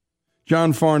love.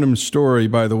 John Farnham's story,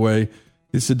 by the way,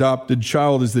 this adopted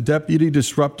child is the deputy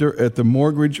disruptor at the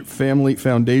Mortgage Family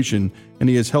Foundation, and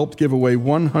he has helped give away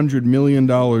 $100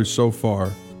 million so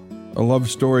far. A love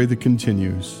story that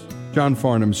continues. John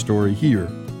Farnham's story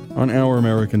here on Our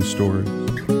American Stories.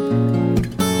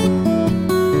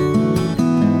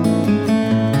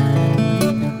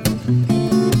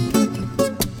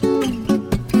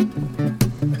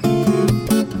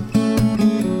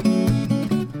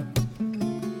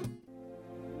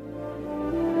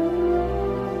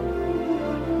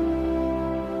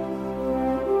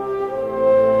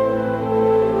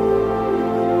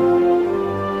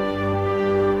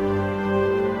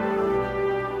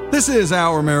 This is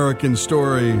Our American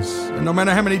Stories, and no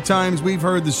matter how many times we've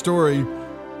heard the story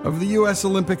of the U.S.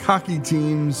 Olympic hockey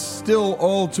team's still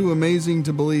all too amazing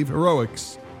to believe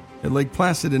heroics at Lake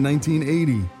Placid in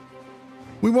 1980,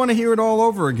 we want to hear it all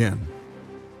over again.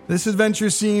 This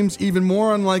adventure seems even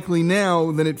more unlikely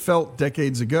now than it felt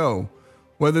decades ago.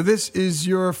 Whether this is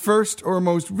your first or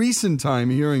most recent time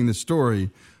hearing the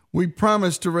story, we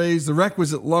promise to raise the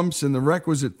requisite lumps in the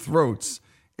requisite throats,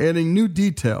 adding new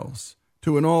details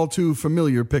to an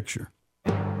all-too-familiar picture.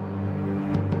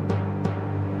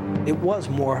 It was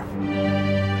more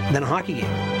than a hockey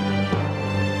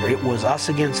game. It was us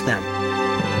against them.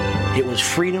 It was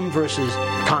freedom versus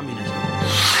communism.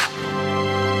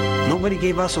 Nobody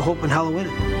gave us a hope in hell of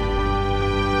winning.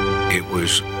 It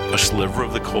was a sliver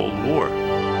of the Cold War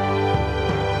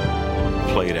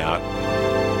played out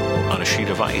on a sheet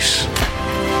of ice.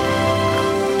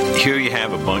 Here you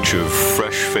have a bunch of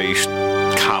fresh-faced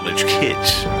college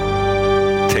kids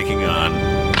taking on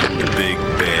the big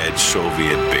bad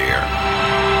Soviet bear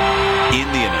in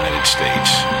the United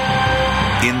States,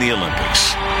 in the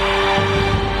Olympics.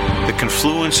 The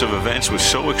confluence of events was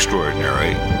so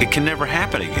extraordinary, it can never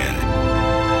happen again.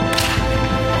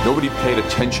 Nobody paid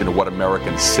attention to what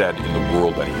Americans said in the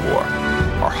world anymore.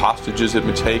 Our hostages had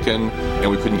been taken, and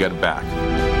we couldn't get them back.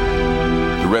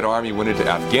 The Red Army went into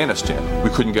Afghanistan. We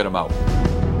couldn't get them out.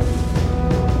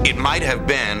 It might have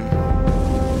been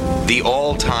the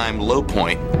all-time low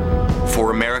point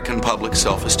for American public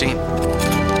self-esteem.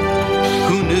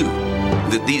 Who knew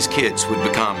that these kids would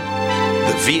become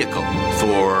the vehicle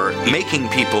for making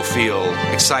people feel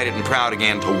excited and proud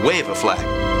again to wave a flag?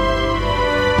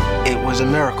 It was a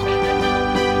miracle.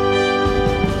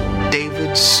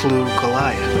 David slew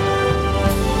Goliath.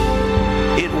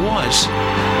 It was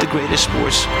the greatest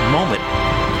sports moment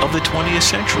of the 20th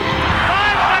century.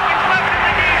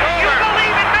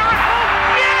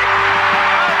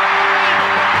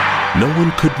 No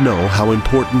one could know how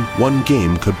important one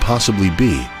game could possibly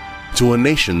be to a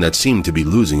nation that seemed to be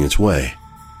losing its way.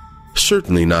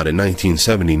 Certainly not in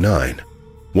 1979,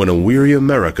 when a weary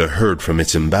America heard from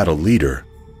its embattled leader,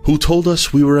 who told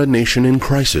us we were a nation in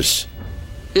crisis.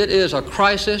 It is a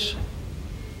crisis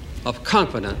of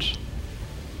confidence.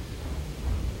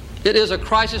 It is a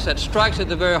crisis that strikes at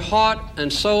the very heart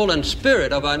and soul and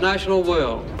spirit of our national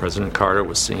will. President Carter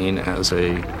was seen as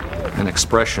an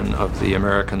expression of the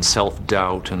American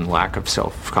self-doubt and lack of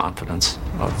self-confidence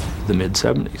of the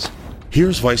mid-'70s.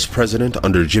 Here's Vice President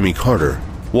under Jimmy Carter,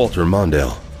 Walter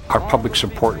Mondale. Our public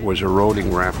support was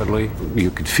eroding rapidly.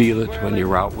 You could feel it when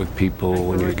you're out with people,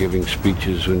 when you're giving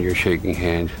speeches, when you're shaking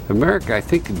hands. America, I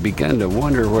think, had begun to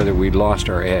wonder whether we'd lost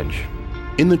our edge.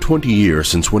 In the 20 years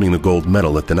since winning the gold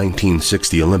medal at the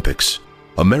 1960 Olympics,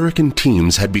 American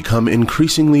teams had become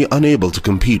increasingly unable to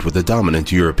compete with the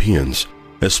dominant Europeans,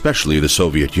 especially the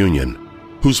Soviet Union,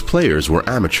 whose players were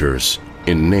amateurs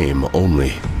in name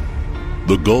only.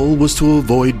 The goal was to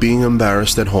avoid being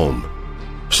embarrassed at home.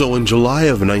 So in July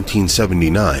of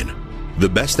 1979, the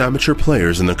best amateur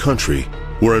players in the country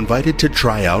were invited to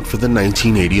try out for the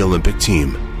 1980 Olympic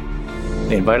team.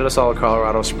 They invited us all to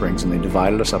Colorado Springs, and they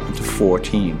divided us up into 4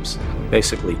 teams.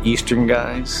 Basically, Eastern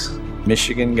guys,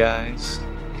 Michigan guys,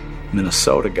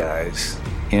 Minnesota guys,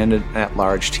 and an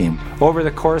at-large team. Over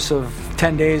the course of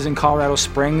 10 days in Colorado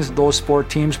Springs, those 4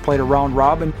 teams played a round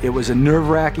robin. It was a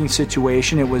nerve-wracking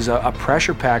situation. It was a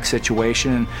pressure-packed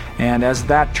situation. And as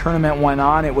that tournament went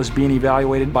on, it was being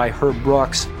evaluated by Herb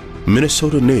Brooks.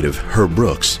 Minnesota native Herb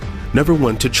Brooks never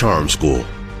went to charm school.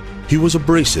 He was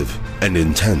abrasive and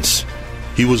intense.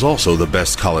 He was also the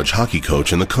best college hockey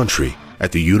coach in the country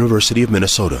at the University of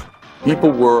Minnesota.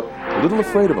 People were a little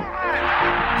afraid of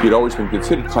him. He'd always been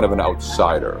considered kind of an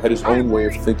outsider, had his own way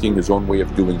of thinking, his own way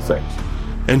of doing things.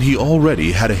 And he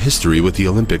already had a history with the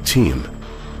Olympic team.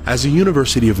 As a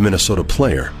University of Minnesota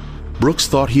player, Brooks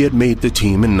thought he had made the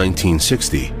team in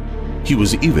 1960. He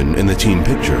was even in the team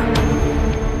picture.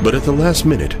 But at the last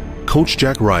minute, Coach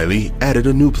Jack Riley added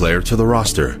a new player to the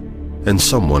roster, and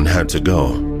someone had to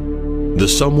go. The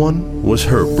someone was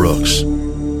Herb Brooks,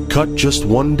 cut just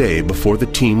one day before the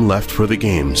team left for the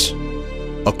games.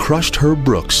 A crushed Herb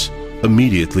Brooks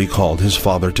immediately called his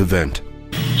father to vent.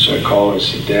 So I called and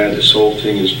said, Dad, this whole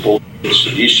thing is bull. It's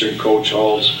the Eastern coach,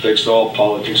 fixed all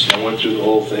politics, and I went through the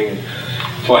whole thing, and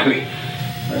finally,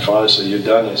 my father said, "You're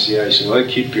done?" I said, "Yeah." He said, "Well,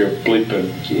 keep your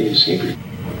bleeping, keep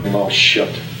your mouth shut.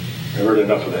 I heard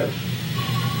enough of that.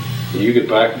 You get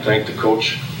back and thank the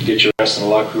coach, get your ass in the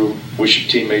locker room, wish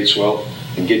your teammates well,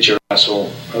 and get your ass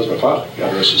home." That was my father.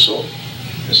 God rest his soul.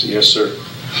 I said, "Yes, sir."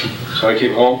 So I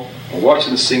came home, and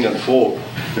watching this thing unfold.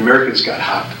 The Americans got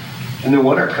hot, and they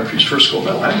won our country's first gold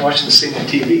medal. I'm watching this thing on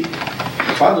TV.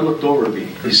 My father looked over at me.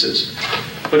 He says,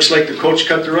 "Looks like the coach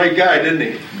cut the right guy, didn't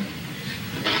he?"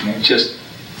 And just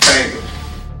bang.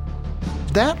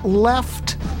 That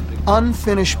left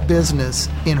unfinished business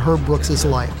in Herb Brooks'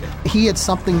 life. He had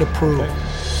something to prove.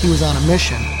 He was on a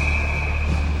mission.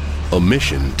 A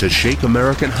mission to shake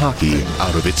American hockey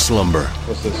out of its slumber.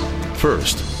 What's this?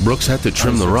 First, Brooks had to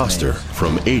trim the roster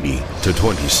from 80 to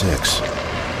 26.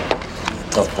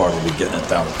 Tough part will be getting it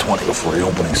down to 20 before the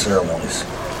opening ceremonies.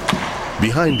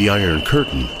 Behind the Iron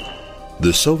Curtain,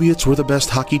 the Soviets were the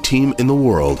best hockey team in the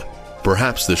world,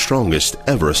 perhaps the strongest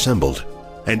ever assembled,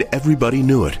 and everybody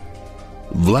knew it.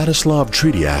 Vladislav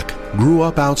Tretiak grew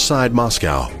up outside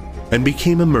Moscow and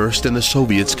became immersed in the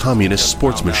Soviets' communist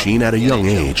sports machine at a young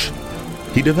age.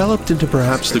 He developed into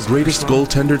perhaps the greatest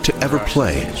goaltender to ever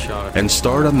play and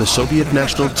starred on the Soviet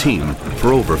national team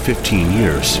for over 15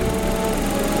 years.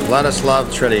 Vladislav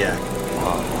Tretiak.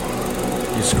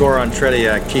 You score on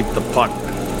Tretiak, keep the puck.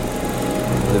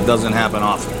 It doesn't happen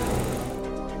often.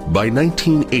 By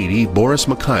 1980, Boris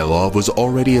Mikhailov was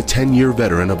already a 10-year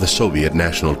veteran of the Soviet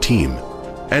national team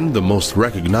and the most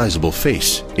recognizable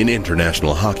face in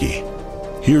international hockey.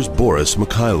 Here's Boris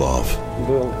Mikhailov.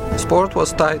 Sport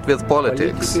was tied with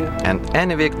politics, and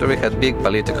any victory had big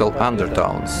political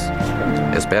undertones,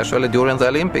 especially during the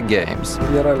Olympic Games,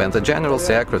 when the General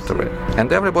Secretary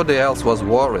and everybody else was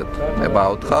worried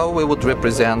about how we would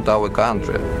represent our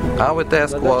country. Our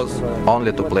task was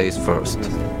only to place first.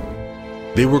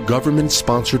 They were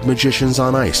government-sponsored magicians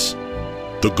on ice.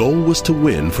 The goal was to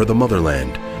win for the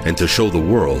motherland and to show the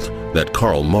world that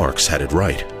Karl Marx had it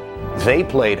right. They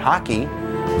played hockey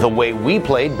the way we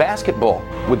played basketball,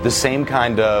 with the same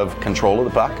kind of control of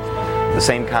the puck, the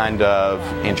same kind of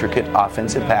intricate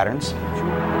offensive patterns,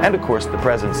 and of course the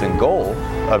presence in goal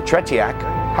of Tretiak.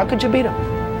 How could you beat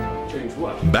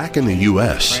him? Back in the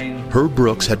U.S., Herb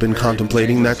Brooks had been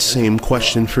contemplating that same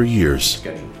question for years.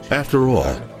 After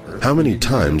all, how many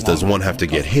times does one have to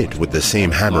get hit with the same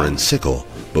hammer and sickle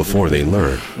before they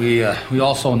learn? We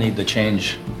also need to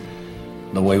change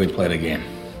the way we play the game.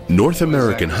 North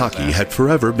American hockey had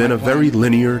forever been a very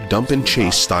linear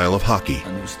dump-and-chase style of hockey,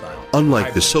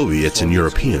 unlike the Soviets and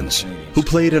Europeans, who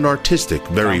played an artistic,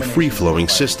 very free-flowing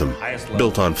system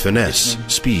built on finesse,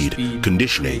 speed,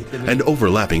 conditioning, and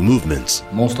overlapping movements.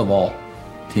 Most of all,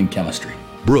 team chemistry.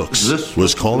 Brooks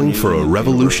was calling for a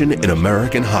revolution in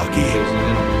American hockey.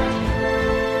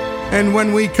 And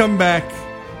when we come back,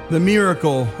 the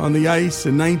miracle on the ice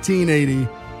in 1980,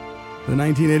 the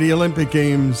 1980 Olympic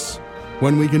Games,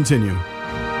 when we continue.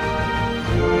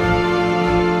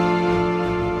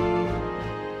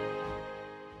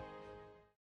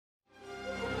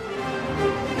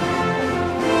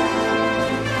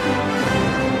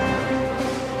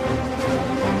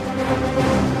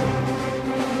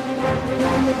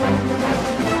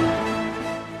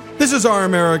 This is Our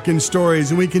American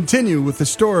Stories, and we continue with the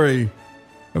story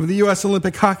of the U.S.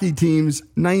 Olympic hockey team's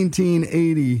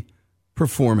 1980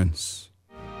 performance.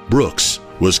 Brooks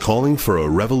was calling for a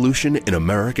revolution in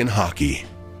American hockey.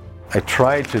 I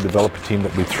tried to develop a team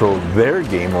that would throw their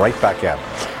game right back at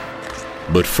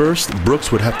them. But first,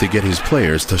 Brooks would have to get his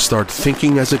players to start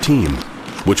thinking as a team,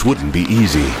 which wouldn't be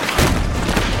easy.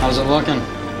 How's it looking?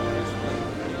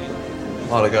 A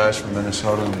lot of guys from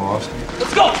Minnesota and Boston.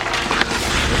 Let's go!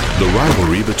 The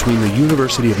rivalry between the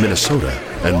University of Minnesota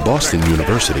and Boston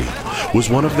University was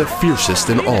one of the fiercest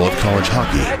in all of college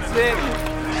hockey.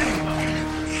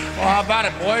 Well, how about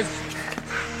it, boys?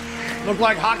 Look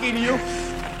like hockey to you?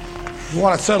 You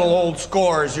want to settle old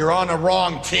scores, you're on the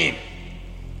wrong team.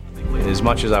 As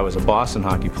much as I was a Boston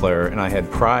hockey player and I had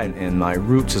pride in my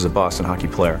roots as a Boston hockey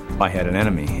player, I had an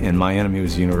enemy, and my enemy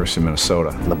was the University of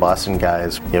Minnesota. The Boston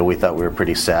guys, we thought we were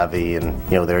pretty savvy, and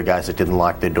there were guys that didn't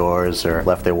lock their doors or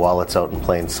left their wallets out in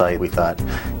plain sight. We thought,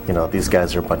 these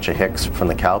guys are a bunch of hicks from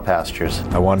the cow pastures.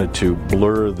 I wanted to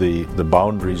blur the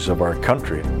boundaries of our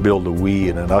country, build a we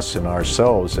and an us and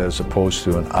ourselves as opposed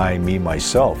to an I, me,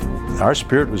 myself. Our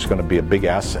spirit was going to be a big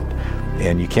asset.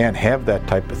 And you can't have that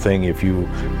type of thing if you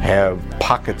have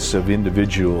pockets of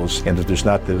individuals and if there's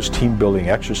not those team-building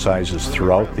exercises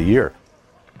throughout the year.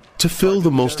 To fill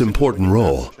the most important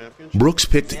role, Brooks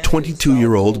picked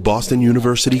 22-year-old Boston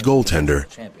University goaltender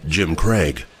Jim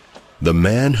Craig, the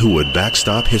man who would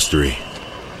backstop history.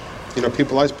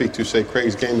 People I speak to say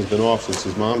Craig's game has been off since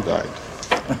his mom died.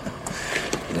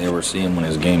 You ever see him when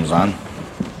his game's on?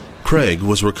 Craig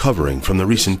was recovering from the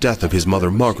recent death of his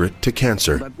mother Margaret to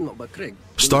cancer.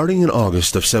 Starting in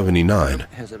August of '79,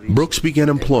 Brooks began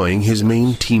employing his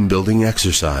main team-building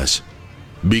exercise,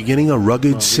 beginning a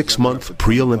rugged 6-month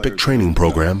pre-Olympic training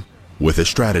program with a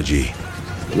strategy.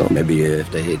 Maybe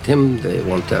if they hate him, they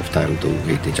won't have time to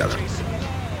hate each other.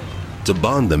 To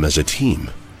bond them as a team,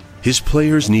 his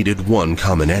players needed one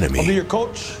common enemy. I'll be your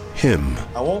coach. Him.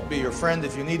 I won't be your friend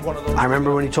if you need one of those. I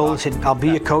remember when he told us, I'll be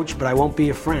your coach, but I won't be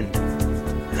your friend.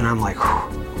 And I'm like,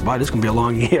 boy, this is going to be a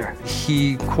long year.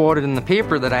 He quoted in the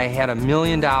paper that I had $1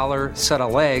 million set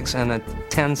of legs and a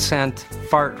 10-cent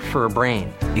fart for a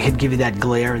brain. He'd give you that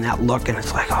glare and that look, and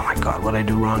it's like, oh my God, what did I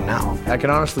do wrong now? I can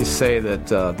honestly say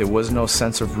that there was no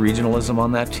sense of regionalism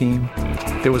on that team.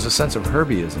 There was a sense of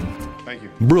Herbieism. Thank you.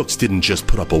 Brooks didn't just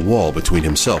put up a wall between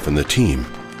himself and the team.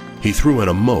 He threw in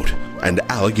a moat, and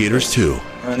alligators too.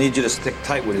 I need you to stick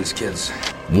tight with these kids.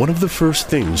 One of the first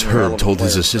things Herb told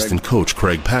his assistant coach,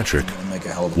 Craig Patrick,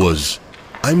 was,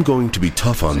 I'm going to be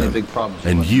tough on them,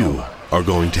 and you are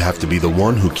going to have to be the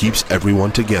one who keeps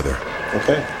everyone together.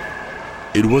 Okay.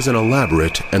 It was an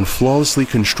elaborate and flawlessly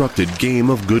constructed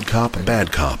game of good cop,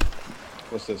 bad cop.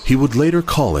 What's this? He would later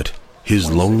call it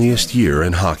his loneliest year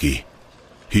in hockey.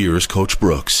 Here's Coach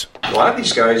Brooks. A lot of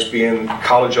these guys being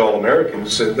college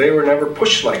All-Americans, they were never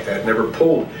pushed like that, never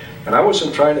pulled. And I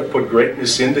wasn't trying to put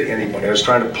greatness into anybody. I was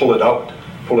trying to pull it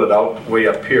out way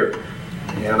up here.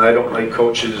 And I don't like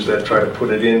coaches that try to put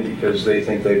it in because they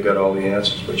think they've got all the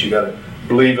answers. But you got to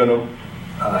believe in them,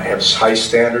 have high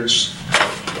standards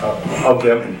of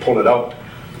them, and pull it out.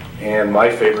 And my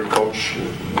favorite coach,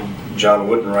 John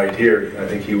Wooden, right here, I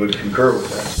think he would concur with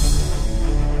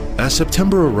that. As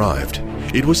September arrived,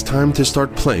 it was time to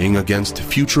start playing against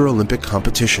future Olympic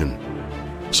competition.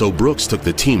 So Brooks took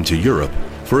the team to Europe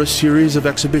for a series of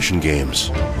exhibition games.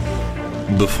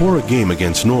 Before a game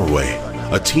against Norway,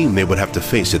 a team they would have to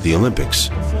face at the Olympics,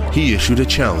 he issued a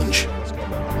challenge.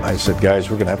 I said, guys,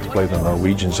 we're going to have to play the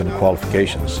Norwegians in the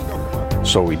qualifications.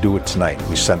 So we do it tonight.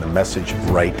 We send a message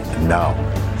right now.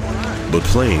 But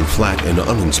playing flat and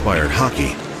uninspired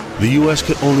hockey, the U.S.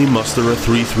 could only muster a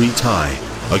 3-3 tie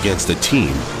against a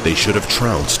team they should have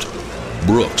trounced.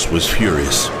 Brooks was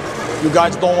furious. You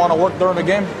guys don't want to work during the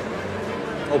game?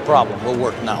 No problem. We'll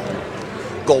work now.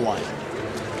 Goal line.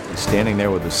 He's standing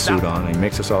there with his suit on, and he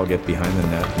makes us all get behind the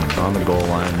net and on the goal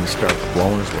line, and he starts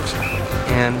blowing his whistle.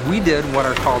 And we did what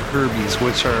are called Herbies,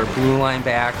 which are blue line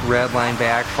back, red line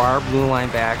back, far blue line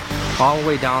back, all the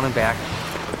way down and back.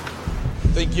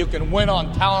 Think you can win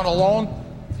on talent alone?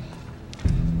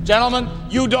 Gentlemen,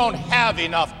 you don't have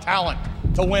enough talent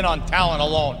to win on talent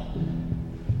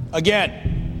alone. Again.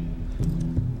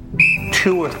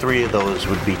 2 or 3 of those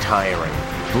would be tiring.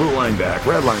 Blue line back,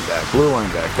 red line back, blue line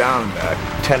back, down and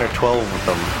back. 10 or 12 of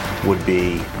them would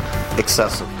be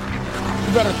excessive.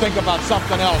 You better think about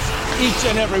something else, each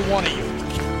and every one of you.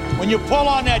 When you pull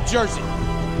on that jersey,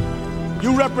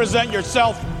 you represent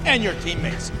yourself and your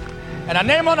teammates. And a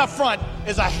name on the front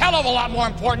is a hell of a lot more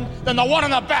important than the one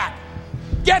on the back.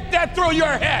 Get that through your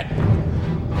head.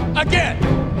 Again.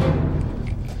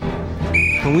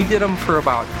 And we did them for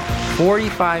about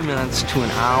 45 minutes to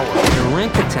an hour. The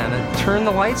rink attendant turned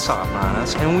the lights off on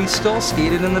us, and we still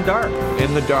skated in the dark.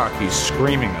 In the dark, he's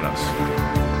screaming at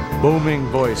us. Booming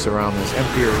voice around this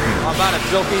empty arena. How about it,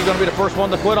 Silky? You gonna be the first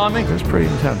one to quit on me? It was pretty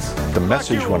intense. The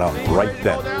message went out right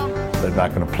then. They're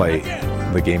not going to play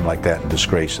the game like that and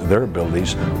disgrace their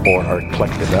abilities or our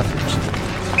collective efforts.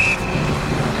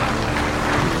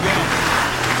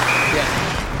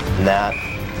 That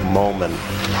moment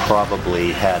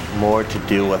probably had more to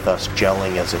do with us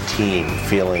gelling as a team,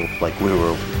 feeling like we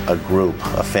were a group,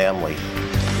 a family.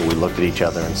 We looked at each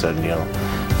other and said,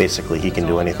 basically he can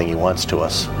do anything he wants to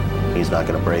us. He's not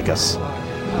going to break us.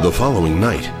 The following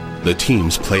night, the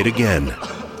teams played again.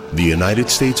 The United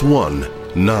States won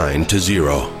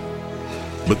 9-0.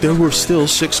 But there were still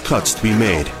 6 cuts to be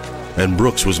made, and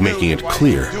Brooks was making it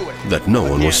clear that no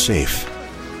one was safe,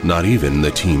 not even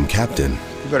the team captain.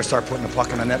 You better start putting the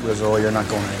puck in the net, Rizzo, or you're not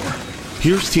going anywhere.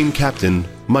 Here's team captain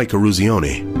Mike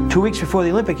Eruzione. 2 weeks before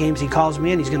the Olympic Games, he calls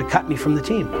me in. He's going to cut me from the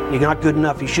team. You're not good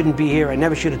enough. You shouldn't be here. I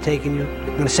never should have taken you. I'm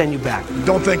going to send you back.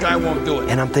 Don't think I won't do it.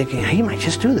 And I'm thinking, he might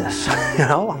just do this. You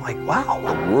know, I'm like, wow.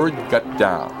 The word got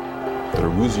down that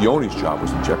Eruzione's job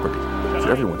was in jeopardy. So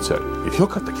everyone said, if he'll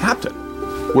cut the captain,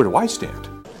 where do I stand?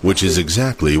 Which is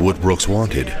exactly what Brooks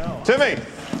wanted. Timmy!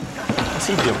 What's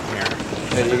he doing here?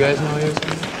 Hey, do you guys know who he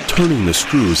is? Turning the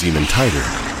screws even tighter,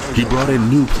 he brought in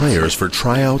new players for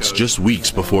tryouts just weeks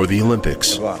before the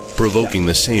Olympics, provoking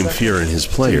the same fear in his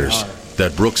players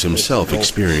that Brooks himself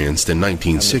experienced in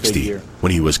 1960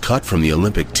 when he was cut from the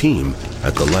Olympic team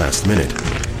at the last minute.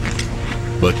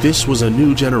 But this was a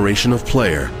new generation of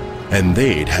player, and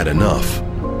they'd had enough.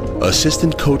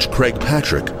 Assistant coach Craig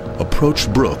Patrick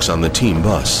approached Brooks on the team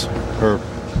bus. Herb,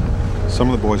 some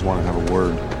of the boys want to have a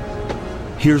word.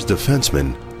 Here's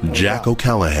defenseman Jack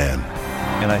O'Callahan.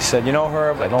 And I said, you know,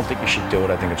 Herb, I don't think you should do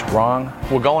it. I think it's wrong.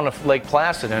 We're going to Lake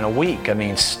Placid in a week. I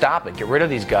mean, stop it. Get rid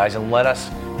of these guys and let us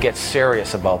get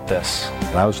serious about this.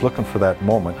 And I was looking for that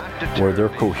moment where their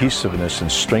cohesiveness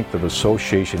and strength of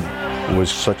association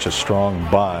was such a strong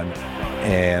bond,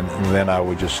 and then I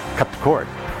would just cut the cord,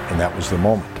 and that was the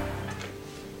moment.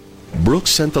 Brooks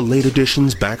sent the late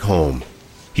additions back home.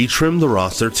 He trimmed the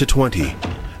roster to 20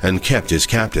 and kept his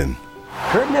captain.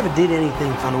 Herb never did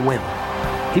anything on a whim.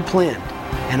 He planned.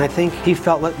 And I think he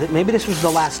felt that maybe this was the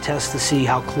last test to see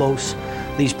how close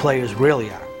these players really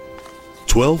are.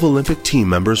 12 Olympic team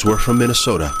members were from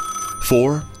Minnesota,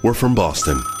 4 were from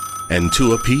Boston, and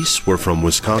 2 apiece were from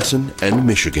Wisconsin and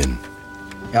Michigan.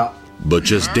 Yeah. But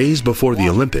just days before the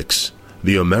Olympics,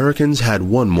 the Americans had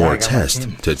one more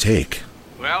test to take.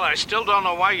 Well, I still don't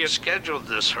know why you scheduled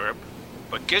this, Herb,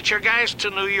 but get your guys to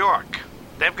New York.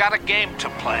 They've got a game to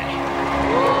play.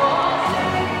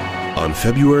 On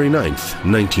February 9th,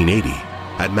 1980,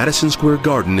 at Madison Square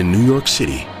Garden in New York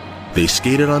City, they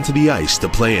skated onto the ice to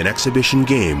play an exhibition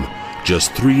game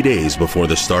just 3 days before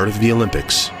the start of the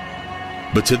Olympics.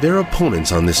 But to their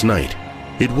opponents on this night,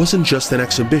 it wasn't just an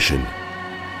exhibition.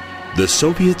 The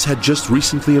Soviets had just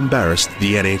recently embarrassed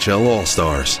the NHL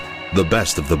All-Stars, the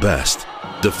best of the best,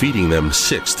 defeating them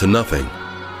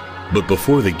 6-0. But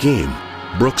before the game,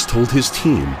 Brooks told his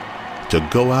team to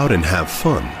go out and have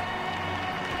fun.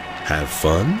 Have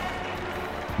fun?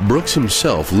 Brooks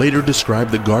himself later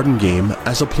described the Garden game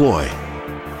as a ploy.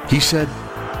 He said,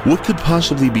 what could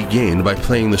possibly be gained by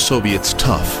playing the Soviets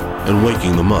tough and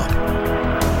waking them up?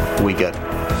 We got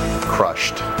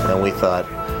crushed, and we thought,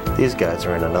 these guys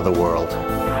are in another world.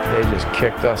 They just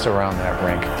kicked us around that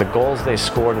rink. The goals they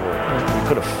scored you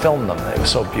could have filmed them. They were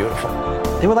so beautiful.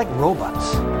 They were like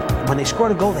robots. When they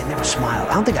scored a goal, they never smiled.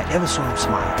 I don't think I ever saw them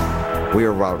smile. We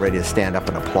were about ready to stand up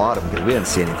and applaud him because we didn't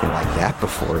see anything like that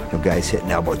before. You know, guys hitting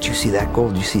elbow. Did you see that goal?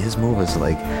 Did you see his move? It's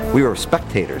like we were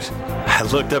spectators. I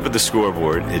looked up at the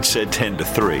scoreboard. It said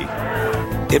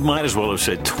 10-3. It might as well have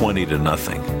said 20-0.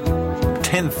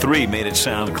 10-3 made it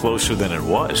sound closer than it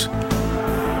was.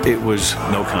 It was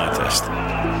no contest.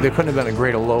 There couldn't have been a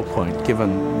greater low point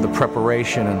given the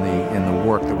preparation and the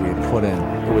work that we had put in.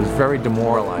 It was very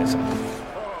demoralizing.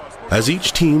 As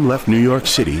each team left New York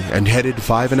City and headed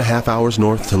 5.5 hours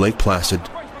north to Lake Placid,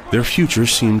 their future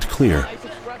seemed clear.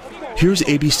 Here's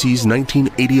ABC's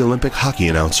 1980 Olympic hockey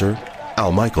announcer,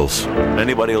 Al Michaels.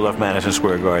 Anybody who left Madison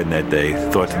Square Garden that day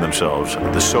thought to themselves,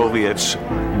 the Soviets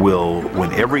will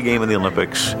win every game in the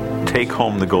Olympics, take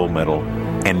home the gold medal,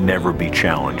 and never be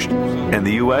challenged. And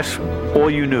the U.S., all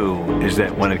you knew is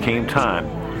that when it came time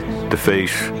to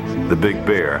face the Big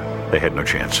Bear, they had no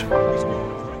chance.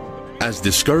 As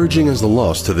discouraging as the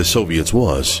loss to the Soviets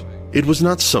was, it was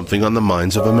not something on the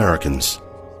minds of Americans.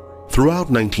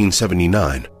 Throughout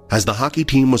 1979, as the hockey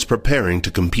team was preparing to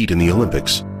compete in the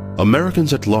Olympics,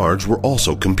 Americans at large were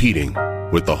also competing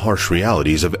with the harsh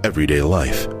realities of everyday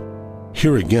life.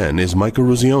 Here again is Mike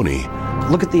Eruzione.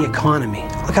 Look at the economy.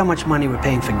 Look how much money we're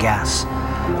paying for gas.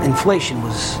 Inflation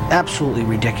was absolutely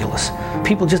ridiculous.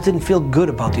 People just didn't feel good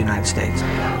about the United States.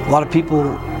 A lot of people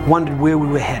wondered where we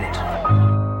were headed.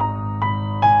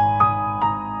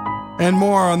 And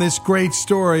more on this great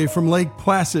story from Lake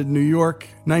Placid, New York,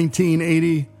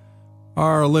 1980,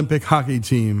 our Olympic hockey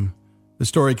team. The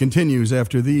story continues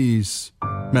after these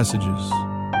messages.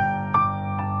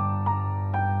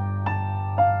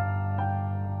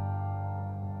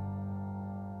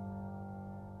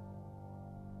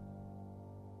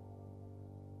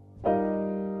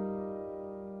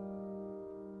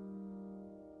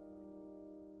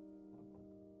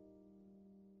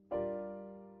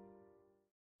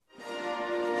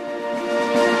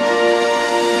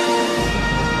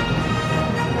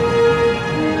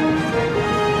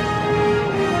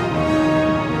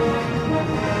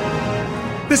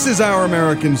 This is Our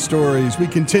American Stories. We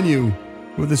continue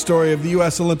with the story of the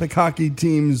U.S. Olympic hockey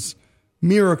team's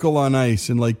miracle on ice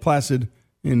in Lake Placid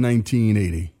in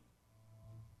 1980.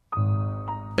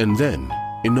 And then,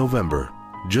 in November,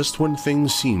 just when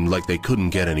things seemed like they couldn't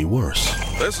get any worse,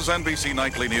 This is NBC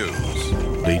Nightly News.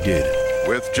 they did.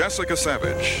 With Jessica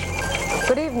Savage.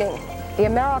 Good evening. The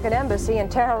American embassy in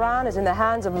Tehran is in the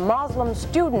hands of Muslim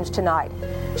students tonight.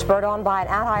 Spurred on by an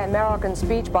anti-American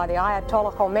speech by the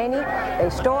Ayatollah Khomeini, they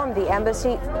stormed the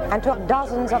embassy and took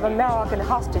dozens of American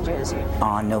hostages.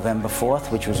 On November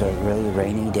 4th, which was a really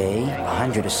rainy day,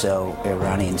 100 or so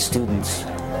Iranian students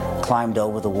climbed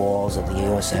over the walls of the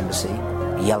U.S. Embassy,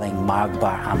 yelling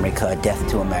Magbar America, death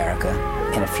to America.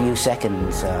 In a few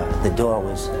seconds, the door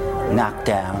was knocked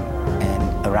down,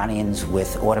 and Iranians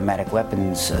with automatic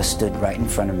weapons stood right in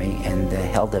front of me and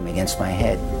held them against my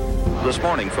head. This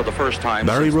morning, for the first time,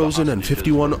 Barry Rosen and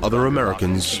 51 other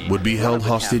Americans would be held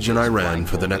hostage in Iran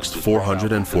for the next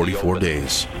 444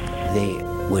 days. They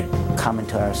would come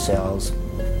into our cells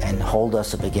and hold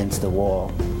us up against the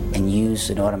wall and use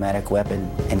an automatic weapon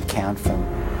and count from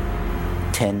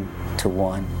 10 to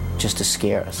 1 just to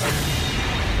scare us.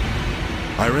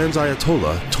 Iran's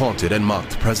Ayatollah taunted and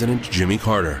mocked President Jimmy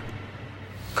Carter.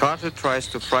 Carter tries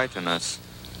to frighten us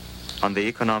on the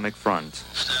economic front.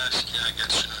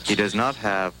 He does not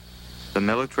have the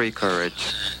military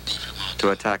courage to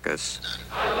attack us.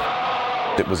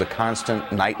 It was a constant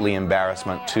nightly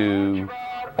embarrassment to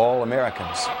all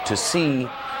Americans to see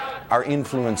our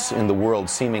influence in the world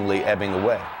seemingly ebbing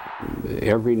away.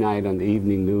 Every night on the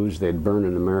evening news, they'd burn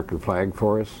an American flag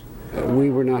for us. We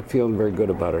were not feeling very good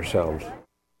about ourselves.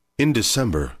 In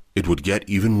December, it would get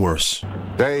even worse.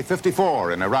 Day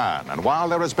 54 in Iran, and while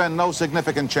there has been no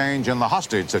significant change in the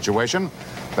hostage situation,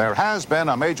 there has been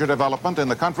a major development in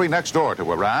the country next door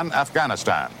to Iran,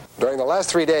 Afghanistan. During the last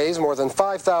 3 days, more than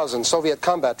 5,000 Soviet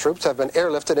combat troops have been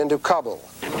airlifted into Kabul.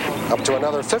 Up to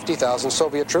another 50,000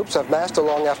 Soviet troops have massed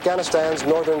along Afghanistan's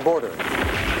northern border.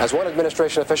 As one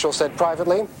administration official said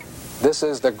privately, this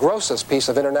is the grossest piece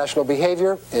of international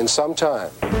behavior in some time.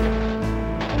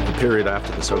 The period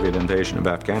after the Soviet invasion of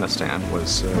Afghanistan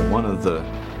was one of the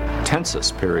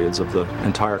tensest periods of the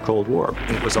entire Cold War.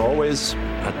 It was always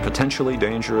a potentially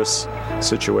dangerous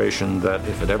situation that,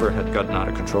 if it ever had gotten out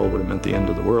of control, would have meant the end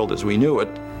of the world as we knew it.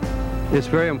 It's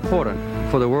very important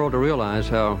for the world to realize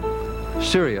how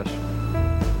serious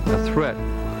a threat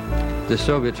the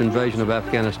Soviet invasion of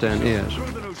Afghanistan is.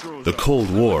 The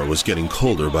Cold War was getting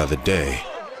colder by the day,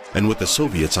 and with the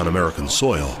Soviets on American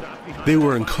soil, they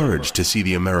were encouraged to see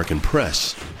the American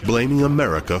press blaming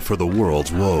America for the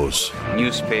world's woes.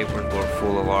 Newspapers were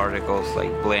full of articles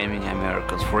like blaming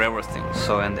Americans for everything.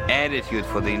 So an attitude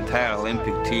for the entire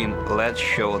Olympic team, let's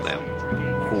show them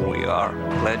who we are.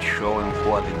 Let's show them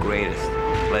who are the greatest.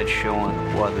 Let's show them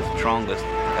who are the strongest.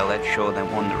 And let's show them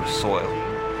on their soil.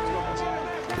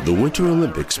 The Winter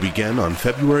Olympics began on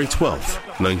February 12,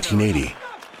 1980.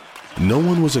 No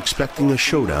one was expecting a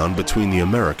showdown between the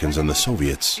Americans and the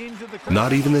Soviets,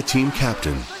 not even the team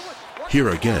captain. Here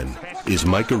again is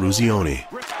Mike Eruzione.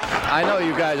 I know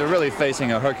you guys are really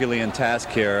facing a Herculean task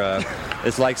here.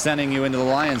 It's like sending you into the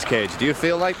lion's cage. Do you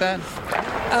feel like that?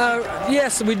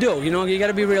 Yes, we do. You know, you got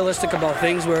to be realistic about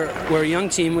things. We're a young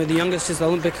team. We're the youngest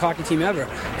Olympic hockey team ever.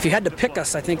 If you had to pick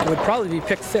us, I think it would probably be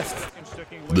picked fifth.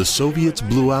 The Soviets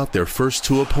blew out their first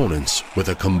two opponents with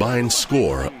a combined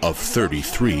score of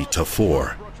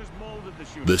 33-4.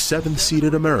 The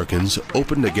seventh-seeded Americans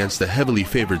opened against the heavily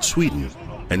favored Sweden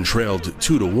and trailed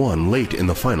 2-1 late in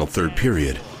the final third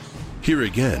period. Here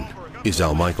again is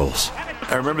Al Michaels.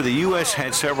 I remember the U.S.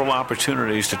 had several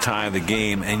opportunities to tie the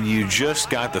game, and you just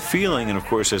got the feeling, and of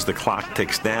course as the clock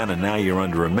ticks down and now you're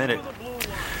under a minute,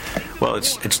 well,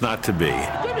 it's not to be.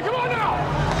 Jimmy, come on now!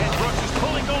 And Brooks is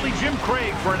pulling goalie Jim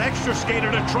Craig for an extra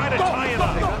skater to try to tie it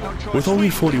up. With only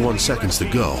 41 seconds to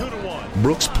go,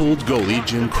 Brooks pulled goalie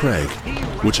Jim Craig,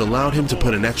 which allowed him to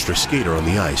put an extra skater on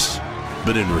the ice.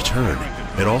 But in return,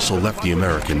 it also left the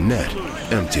American net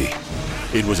empty.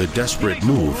 It was a desperate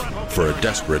move for a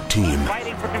desperate team.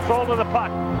 Fighting for control of the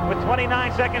puck with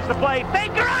 29 seconds to play.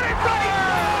 Baker on it!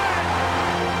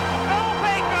 Oh,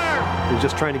 Baker! He was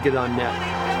just trying to get on net.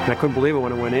 And I couldn't believe it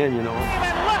when it went in, you know.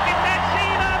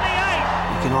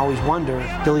 You can always wonder,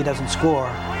 if Billy doesn't score,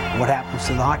 what happens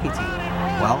to the hockey team?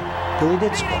 Well, Billy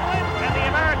did score. And the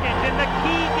Americans in the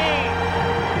key game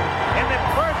in the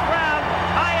first round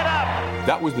tie it up.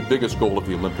 That was the biggest goal of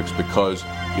the Olympics, because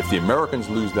if the Americans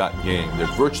lose that game, they're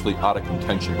virtually out of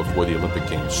contention before the Olympic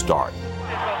Games start.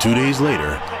 2 days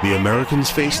later, the Americans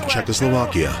faced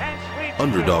Czechoslovakia,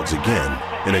 underdogs again,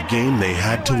 in a game they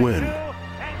had to win.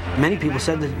 Many people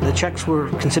said that the Czechs were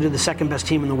considered the second best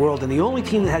team in the world and the only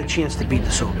team that had a chance to beat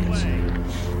the Soviets.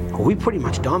 Well, we pretty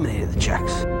much dominated the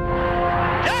Czechs.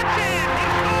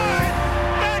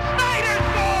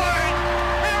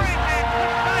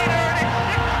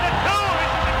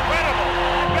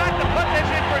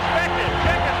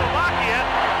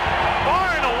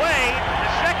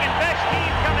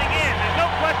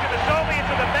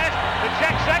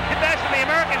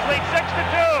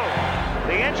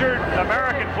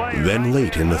 Then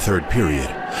late in the third period,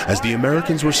 as the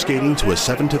Americans were skating to a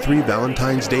 7-3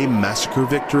 Valentine's Day massacre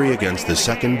victory against the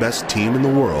second-best team in the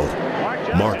world,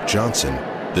 Mark Johnson,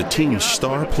 the team's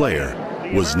star player,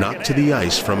 was knocked to the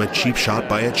ice from a cheap shot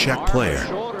by a Czech player.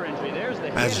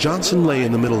 As Johnson lay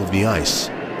in the middle of the ice,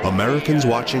 Americans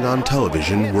watching on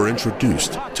television were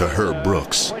introduced to Herb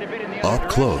Brooks, up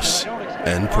close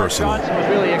and personal. Johnson was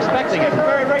really expecting it.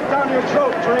 Right down your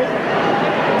throat, Trey.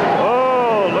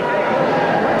 Oh, look.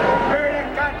 Bury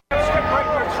that goddamn stick right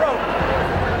in your throat.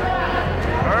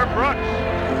 Herb Brooks.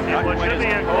 It was should be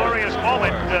a glorious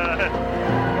moment.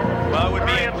 Well, it would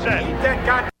be upset. Eat that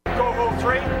goddamn go-go,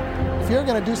 Trey. If you're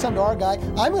going to do something to our guy,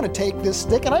 I'm going to take this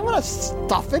stick and I'm going to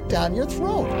stuff it down your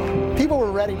throat. People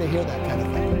were ready to hear that kind of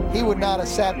thing. He would not have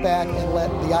sat back and let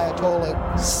the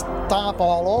Ayatollah stomp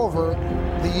all over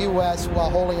the U.S. while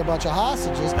holding a bunch of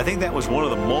hostages. I think that was one of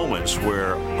the moments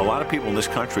where a lot of people in this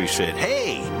country said,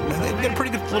 hey, they've got a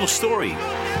pretty good little story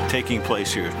taking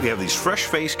place here. We have these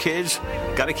fresh-faced kids,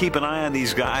 got to keep an eye on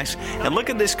these guys. And look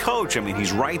at this coach. I mean,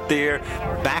 he's right there,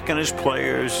 backing his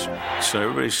players. So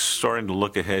everybody's starting to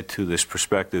look ahead to this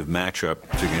prospective matchup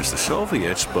against the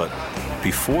Soviets. But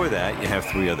before that, you have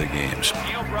three other games.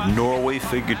 Norway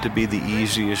figured to be the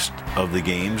easiest of the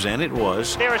games, and it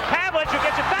was. There is Pavlich who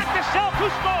gets it back to Selk, who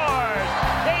scores.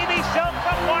 Davy Selk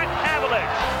from Mark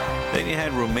Pavlich. Then you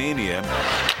had Romania.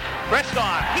 Preston,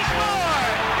 he scored.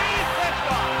 Steve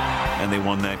Preston. And they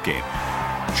won that game.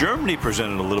 Germany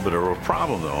presented a little bit of a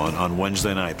problem, though, on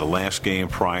Wednesday night, the last game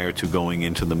prior to going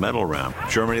into the medal round.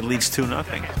 Germany leads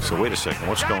 2-0. So wait a second,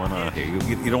 what's going on here?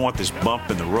 You don't want this bump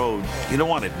in the road. You don't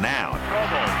want it now.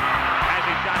 Has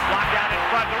his shot blocked down in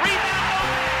front. The rebound.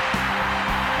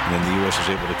 And then the U.S. was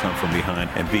able to come from behind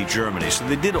and beat Germany. So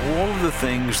they did all of the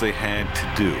things they had to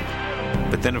do.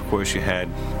 But then, of course, you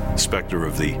had the specter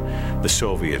of the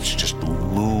Soviets just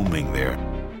looming there.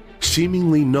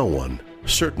 Seemingly no one,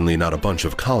 certainly not a bunch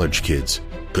of college kids,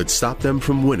 could stop them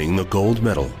from winning the gold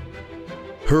medal.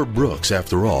 Herb Brooks,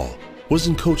 after all,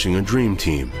 wasn't coaching a dream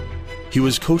team. He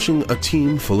was coaching a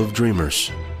team full of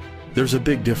dreamers. There's a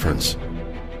big difference.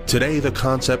 Today, the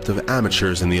concept of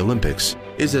amateurs in the Olympics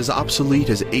is as obsolete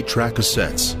as 8-track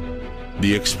cassettes.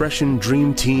 The expression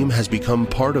dream team has become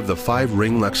part of the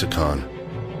 5-ring lexicon.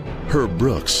 Herb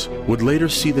Brooks would later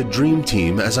see the dream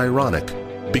team as ironic,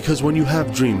 because when you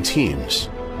have dream teams,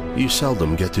 you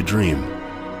seldom get to dream.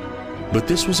 But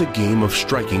this was a game of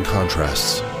striking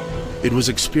contrasts. It was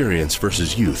experience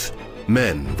versus youth,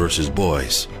 men versus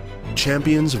boys,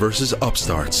 champions versus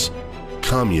upstarts,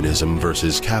 communism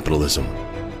versus capitalism,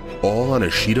 all on a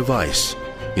sheet of ice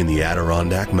in the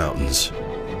Adirondack Mountains.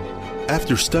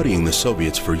 After studying the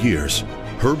Soviets for years,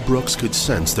 Herb Brooks could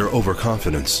sense their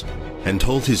overconfidence and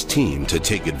told his team to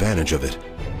take advantage of it.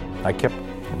 I kept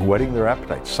whetting their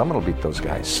appetites. Someone will beat those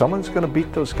guys. Someone's going to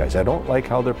beat those guys. I don't like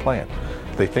how they're playing.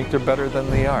 They think they're better than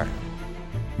they are.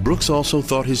 Brooks also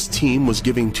thought his team was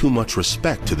giving too much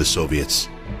respect to the Soviets,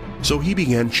 so he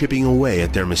began chipping away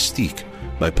at their mystique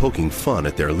by poking fun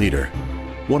at their leader,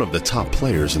 one of the top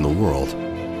players in the world,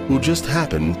 who just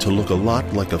happened to look a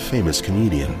lot like a famous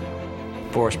comedian.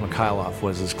 Boris Mikhailov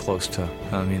was as close to,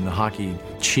 the hockey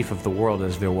chief of the world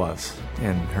as there was.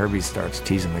 And Herbie starts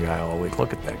teasing the guy all week.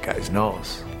 Look at that guy's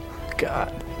nose.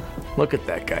 God, look at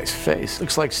that guy's face.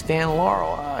 Looks like Stan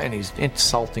Laurel. And he's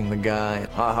insulting the guy.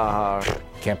 Ha ha ha.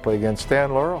 Can't play against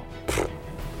Stan Laurel.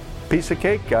 Piece of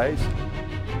cake, guys.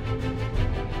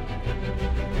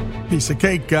 Piece of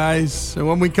cake, guys. And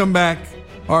when we come back,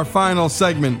 our final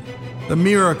segment, the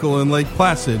miracle in Lake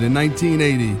Placid in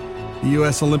 1980. The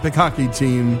U.S. Olympic hockey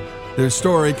team. Their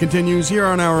story continues here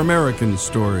on Our American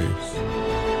Stories.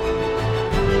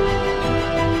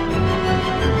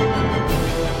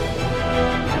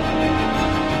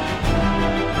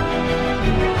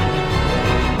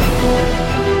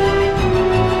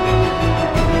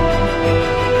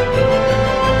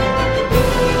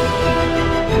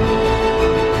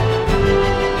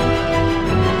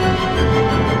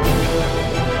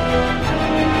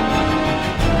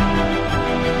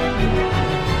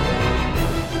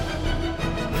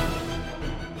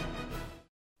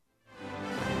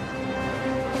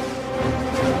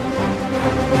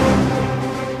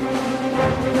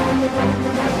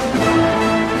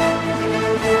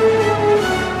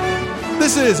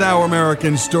 is Our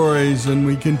American Stories, and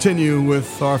we continue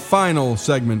with our final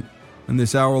segment in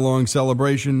this hour-long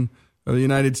celebration of the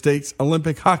United States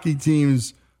Olympic hockey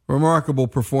team's remarkable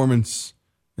performance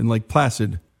in Lake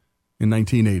Placid in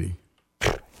 1980.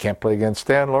 Can't play against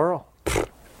Stan Laurel.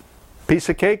 Piece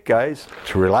of cake, guys.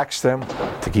 To relax them,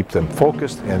 to keep them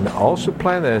focused, and also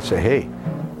plan that and say, hey,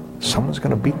 someone's going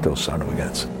to beat those son of a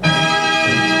guns.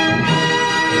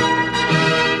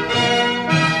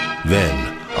 Then,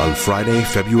 on Friday,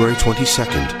 February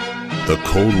 22nd, the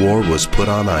Cold War was put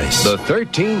on ice. The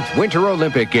 13th Winter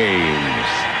Olympic Games.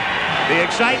 The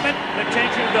excitement, the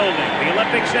tension building. The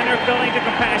Olympic Center filling to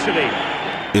capacity.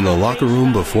 In the locker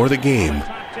room before the game,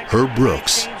 Herb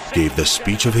Brooks gave the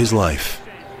speech of his life.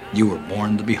 You were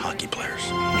born to be hockey players.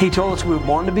 He told us we were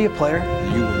born to be a player.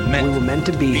 We were meant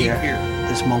to be here.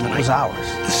 This moment was ours.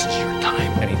 This is your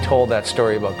time. And he told that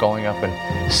story about going up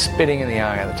and spitting in the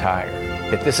eye of the tiger.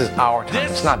 That this is our time.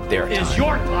 It's not their time. It's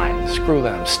your time. Screw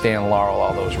them, Stan Laurel,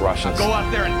 all those Russians. Now go out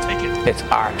there and take it. It's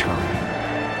our turn.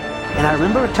 And I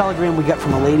remember a telegram we got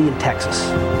from a lady in Texas.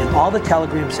 And all the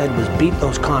telegram said was, beat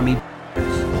those commie.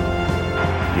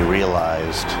 You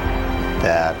realized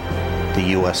that the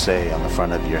USA on the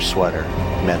front of your sweater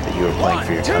meant that you were playing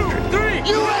for your country. 1, 2, 3,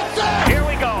 USA! Here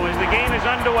we go as the game is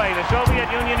underway. The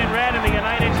Soviet Union in red and the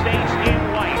United States in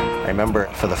white. I remember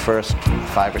for the first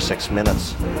 5 or 6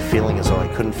 minutes feeling as though I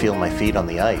couldn't feel my feet on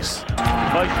the ice.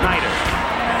 Buzz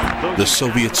Schneider. The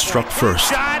Soviets struck first.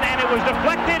 Shot and it was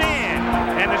deflected in.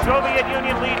 And the Soviet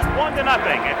Union leads 1-0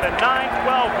 at the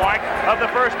 9:12 mark of the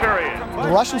first period. The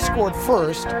Russians scored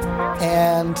first,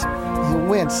 and he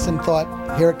winced and thought,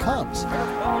 here it comes.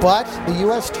 But the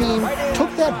U.S. team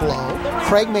took that blow.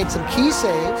 Craig made some key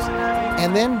saves,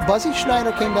 and then Buzzy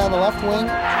Schneider came down the left wing.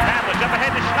 Pavlich up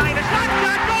ahead to Schneider. Shot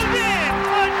goes in!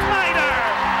 Buzz Schneider!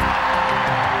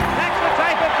 That's the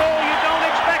type of goal you don't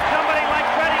expect somebody like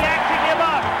Freddie Ack to give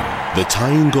up. The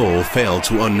tying goal failed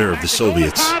to unnerve the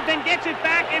Soviets. Then gets it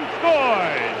back and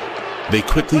scores. They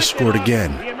quickly scored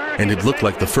again, and it looked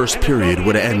like the first period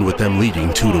would end with them leading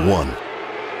 2-1.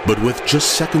 But with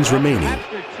just seconds remaining,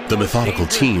 the methodical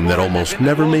team that almost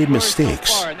never made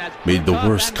mistakes made the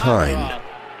worst kind,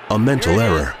 a mental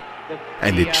error,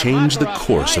 and it changed the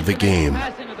course of the game.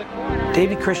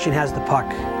 Davey Christian has the puck.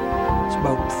 It's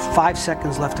about 5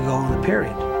 seconds left to go in the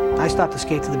period. I start to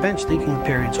skate to the bench thinking the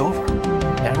period's over.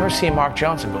 And I remember seeing Mark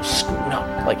Johnson go scooting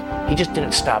up. Like, he just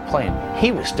didn't stop playing.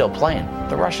 He was still playing.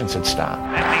 The Russians had stopped.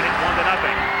 That made it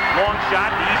 1-0. Long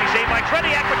shot, the easy save by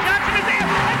Tretiak, but Johnson is there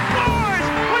and scores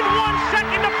with 1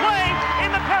 second to play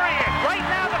in the period. Right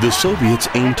now, The Soviets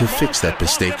aimed to fix that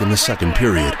mistake in the second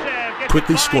period,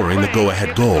 quickly scoring the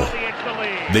go-ahead goal.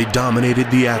 They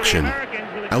dominated the action,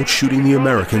 outshooting the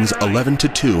Americans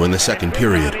 11-2 in the second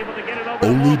period.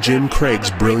 Only Jim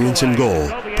Craig's brilliance in goal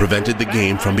prevented the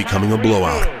game from becoming a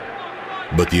blowout.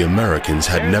 But the Americans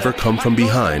had never come from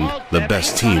behind the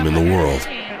best team in the world,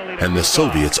 and the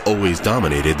Soviets always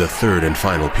dominated the third and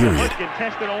final period.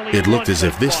 It looked as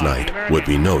if this night would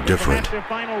be no different.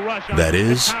 That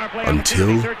is,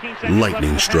 until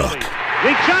lightning struck.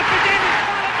 Big shot for Davis,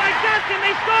 followed by Johnson,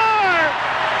 they score!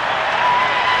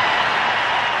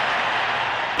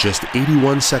 Just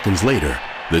 81 seconds later,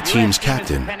 the team's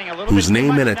captain, whose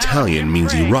name in Italian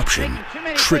means eruption,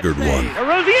 triggered one.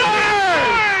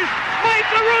 Eruzione!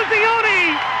 Mike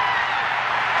Eruzione!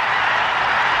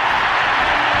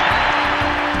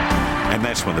 And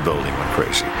that's when the building went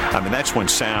crazy. I mean, that's when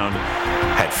sound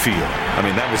had feel. I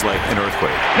mean, that was like an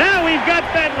earthquake. Now we've got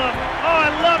Bedlam. Oh, I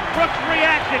love Brooks'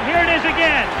 reaction. Here it is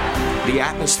again. The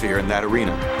atmosphere in that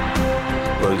arena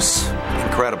was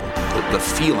incredible. The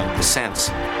feeling, the sense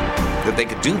that they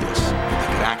could do this, that they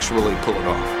could actually pull it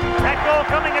off. That goal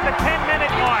coming at the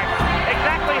 10-minute mark,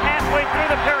 exactly halfway through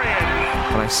the period.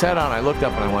 When I sat down, I looked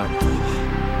up and I went,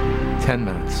 10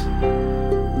 minutes.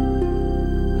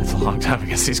 That's a long time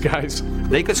against these guys.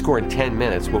 They could score in 10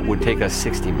 minutes what would take us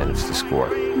 60 minutes to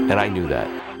score. And I knew that.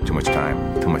 Too much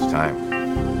time.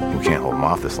 We can't hold them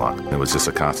off this long. It was just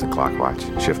a constant clock watch,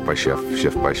 shift by shift,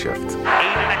 shift by shift. 8.5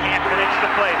 minutes to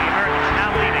play. The Americans now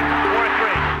leading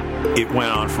 4-3. It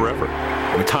went on forever.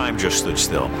 The time just stood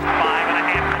still. 5.5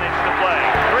 minutes to play.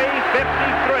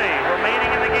 3:53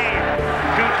 remaining in the game.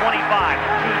 2:25,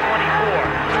 2:24,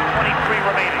 2:23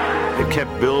 remaining. It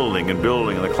kept building and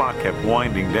building, and the clock kept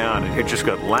winding down, and it just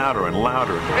got louder and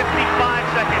louder. 55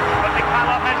 seconds, but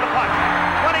Mikhailov has the puck.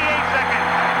 28 seconds.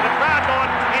 The crowd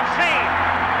going insane.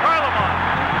 Varlamov.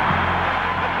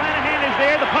 McClanahan is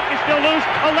there. The puck is still loose.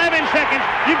 11 seconds.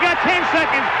 You've got 10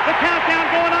 seconds. The countdown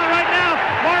going on right now.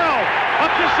 Morrow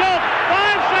up to Schultz.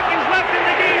 5 seconds left in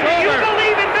the game. Do you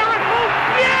believe in miracles?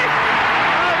 Yes!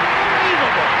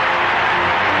 Unbelievable.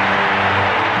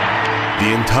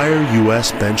 entire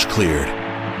U.S. bench cleared.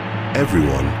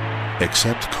 Everyone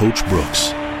except Coach Brooks.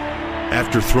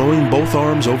 After throwing both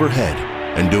arms overhead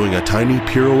and doing a tiny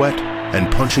pirouette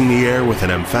and punching the air with an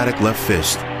emphatic left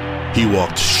fist, he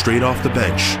walked straight off the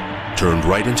bench, turned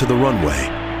right into the runway,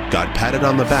 got patted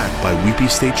on the back by weepy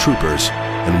state troopers,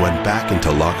 and went back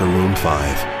into locker room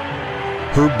 5.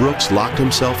 Herb Brooks locked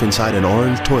himself inside an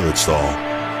orange toilet stall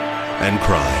and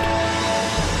cried.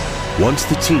 Once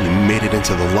the team made it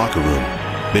into the locker room,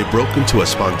 they broke into a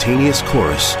spontaneous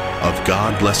chorus of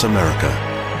God Bless America,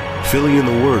 filling in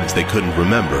the words they couldn't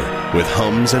remember with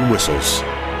hums and whistles.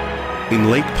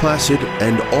 In Lake Placid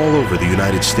and all over the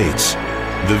United States,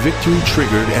 the victory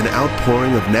triggered an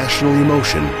outpouring of national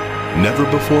emotion never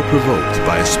before provoked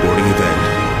by a sporting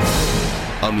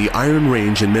event. On the Iron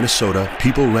Range in Minnesota,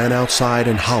 people ran outside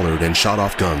and hollered and shot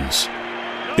off guns.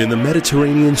 In the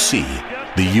Mediterranean Sea,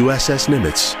 the USS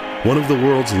Nimitz, one of the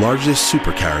world's largest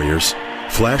supercarriers,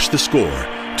 flashed the score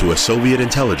to a Soviet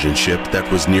intelligence ship that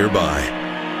was nearby.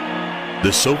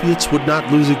 The Soviets would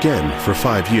not lose again for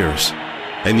 5 years,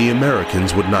 and the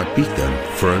Americans would not beat them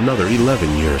for another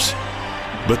 11 years.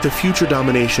 But the future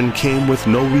domination came with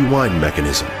no rewind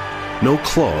mechanism, no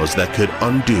clause that could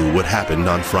undo what happened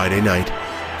on Friday night,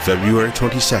 February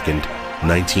 22nd,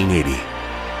 1980.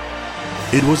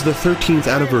 It was the 13th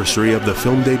anniversary of the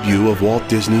film debut of Walt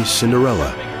Disney's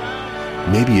Cinderella.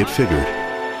 Maybe it figured.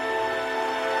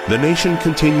 The nation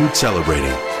continued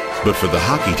celebrating, but for the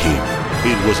hockey team,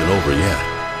 it wasn't over yet.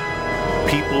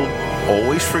 People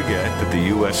always forget that the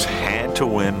U.S. had to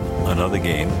win another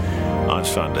game on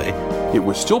Sunday. It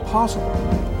was still possible.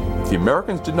 If the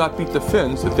Americans did not beat the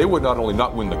Finns, that they would not only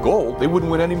not win the gold, they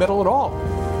wouldn't win any medal at all.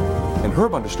 And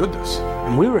Herb understood this.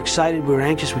 And we were excited, we were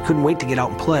anxious, we couldn't wait to get out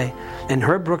and play. And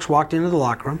Herb Brooks walked into the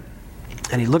locker room,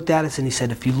 and he looked at us and he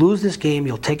said, if you lose this game,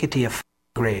 you'll take it to your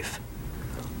grave.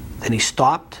 Then he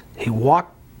stopped, he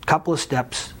walked a couple of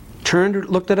steps, turned,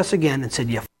 looked at us again and said,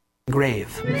 your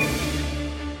grave.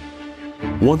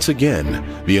 Once again,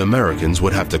 the Americans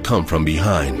would have to come from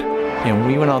behind. And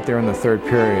we went out there in the third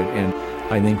period, and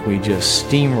I think we just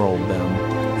steamrolled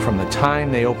them from the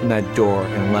time they opened that door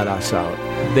and let us out.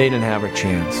 They didn't have a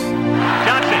chance.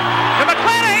 Johnson to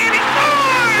McClanahan, he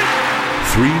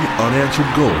scores! 3 unanswered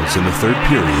goals in the third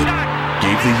period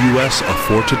gave the U.S. a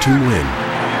 4-2 win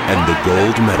and the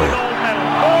gold medal.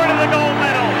 Forward to the gold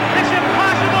medal. This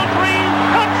impossible dream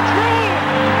comes true!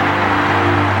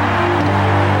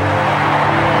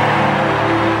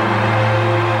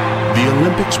 The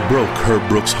Olympics broke Herb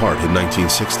Brooks' heart in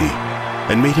 1960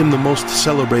 and made him the most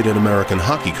celebrated American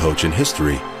hockey coach in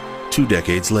history 2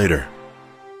 decades later.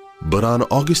 But on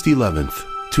August 11th,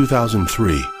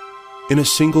 2003, in a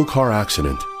single-car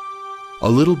accident, a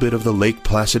little bit of the Lake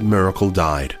Placid miracle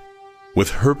died, with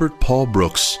Herbert Paul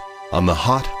Brooks on the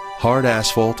hot, hard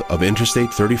asphalt of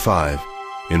Interstate 35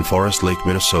 in Forest Lake,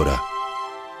 Minnesota.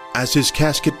 As his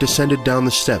casket descended down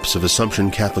the steps of Assumption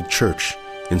Catholic Church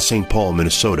in St. Paul,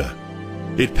 Minnesota,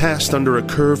 it passed under a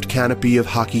curved canopy of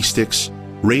hockey sticks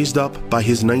raised up by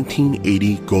his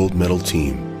 1980 gold medal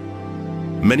team.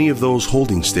 Many of those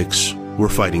holding sticks were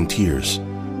fighting tears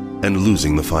and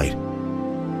losing the fight.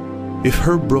 If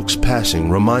Herb Brooks' passing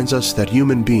reminds us that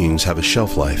human beings have a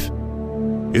shelf life,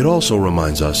 it also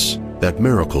reminds us that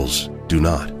miracles do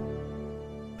not.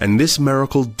 And this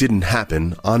miracle didn't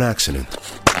happen on accident.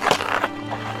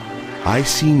 I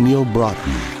see Neil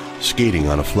Broughton skating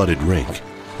on a flooded rink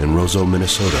in Roseau,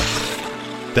 Minnesota,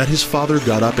 that his father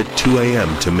got up at 2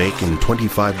 a.m. to make in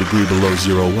 25-degree below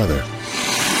zero weather.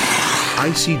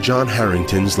 I see John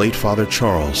Harrington's late father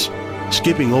Charles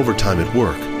skipping overtime at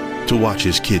work to watch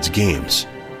his kids' games,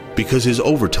 because his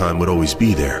overtime would always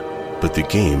be there, but the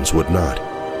games would not.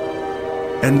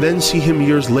 And then see him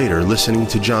years later listening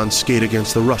to John skate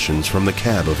against the Russians from the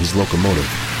cab of his locomotive.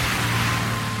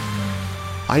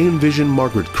 I envision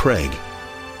Margaret Craig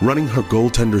running her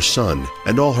goaltender son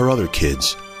and all her other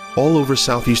kids all over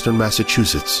southeastern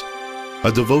Massachusetts,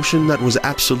 a devotion that was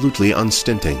absolutely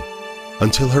unstinting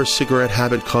until her cigarette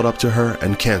habit caught up to her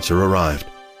and cancer arrived.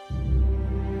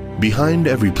 Behind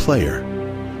every player,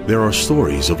 there are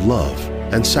stories of love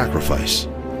and sacrifice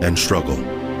and struggle.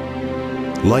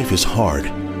 Life is hard,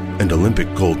 and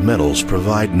Olympic gold medals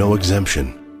provide no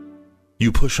exemption.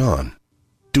 You push on,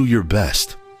 do your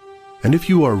best, and if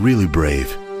you are really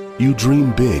brave, you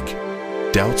dream big.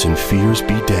 Doubts and fears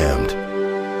be damned.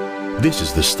 This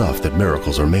is the stuff that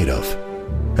miracles are made of,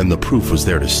 and the proof was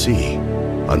there to see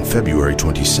on February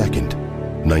 22nd,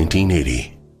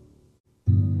 1980.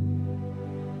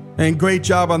 And great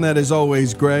job on that as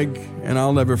always, Greg. And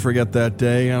I'll never forget that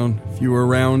day. If you were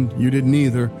around, you didn't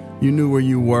either. you knew where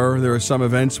you were. There are some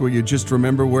events where you just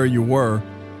remember where you were.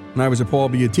 When I was at Paul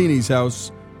Biattini's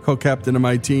house, co-captain of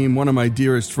my team, one of my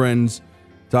dearest friends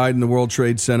died in the World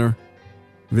Trade Center,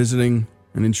 visiting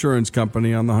an insurance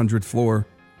company on the 100th floor.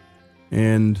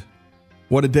 And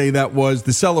what a day that was.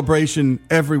 The celebration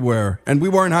everywhere. And we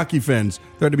weren't hockey fans.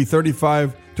 There had to be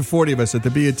 35 to 40 of us at the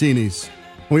Biattini's.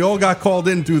 We all got called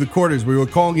in through the quarters. We were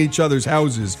calling each other's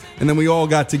houses. And then we all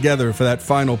got together for that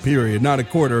final period. Not a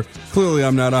quarter. Clearly,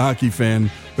 I'm not a hockey fan.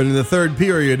 But in the third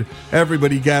period,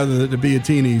 everybody gathered at the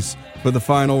Biattini's for the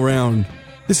final round.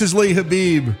 This is Lee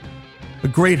Habib. A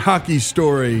great hockey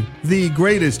story. The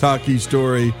greatest hockey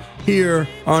story. Here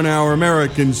on our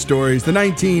American Stories. The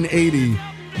 1980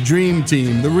 Dream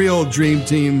Team. The real Dream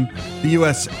Team. The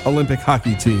U.S. Olympic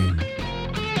Hockey Team.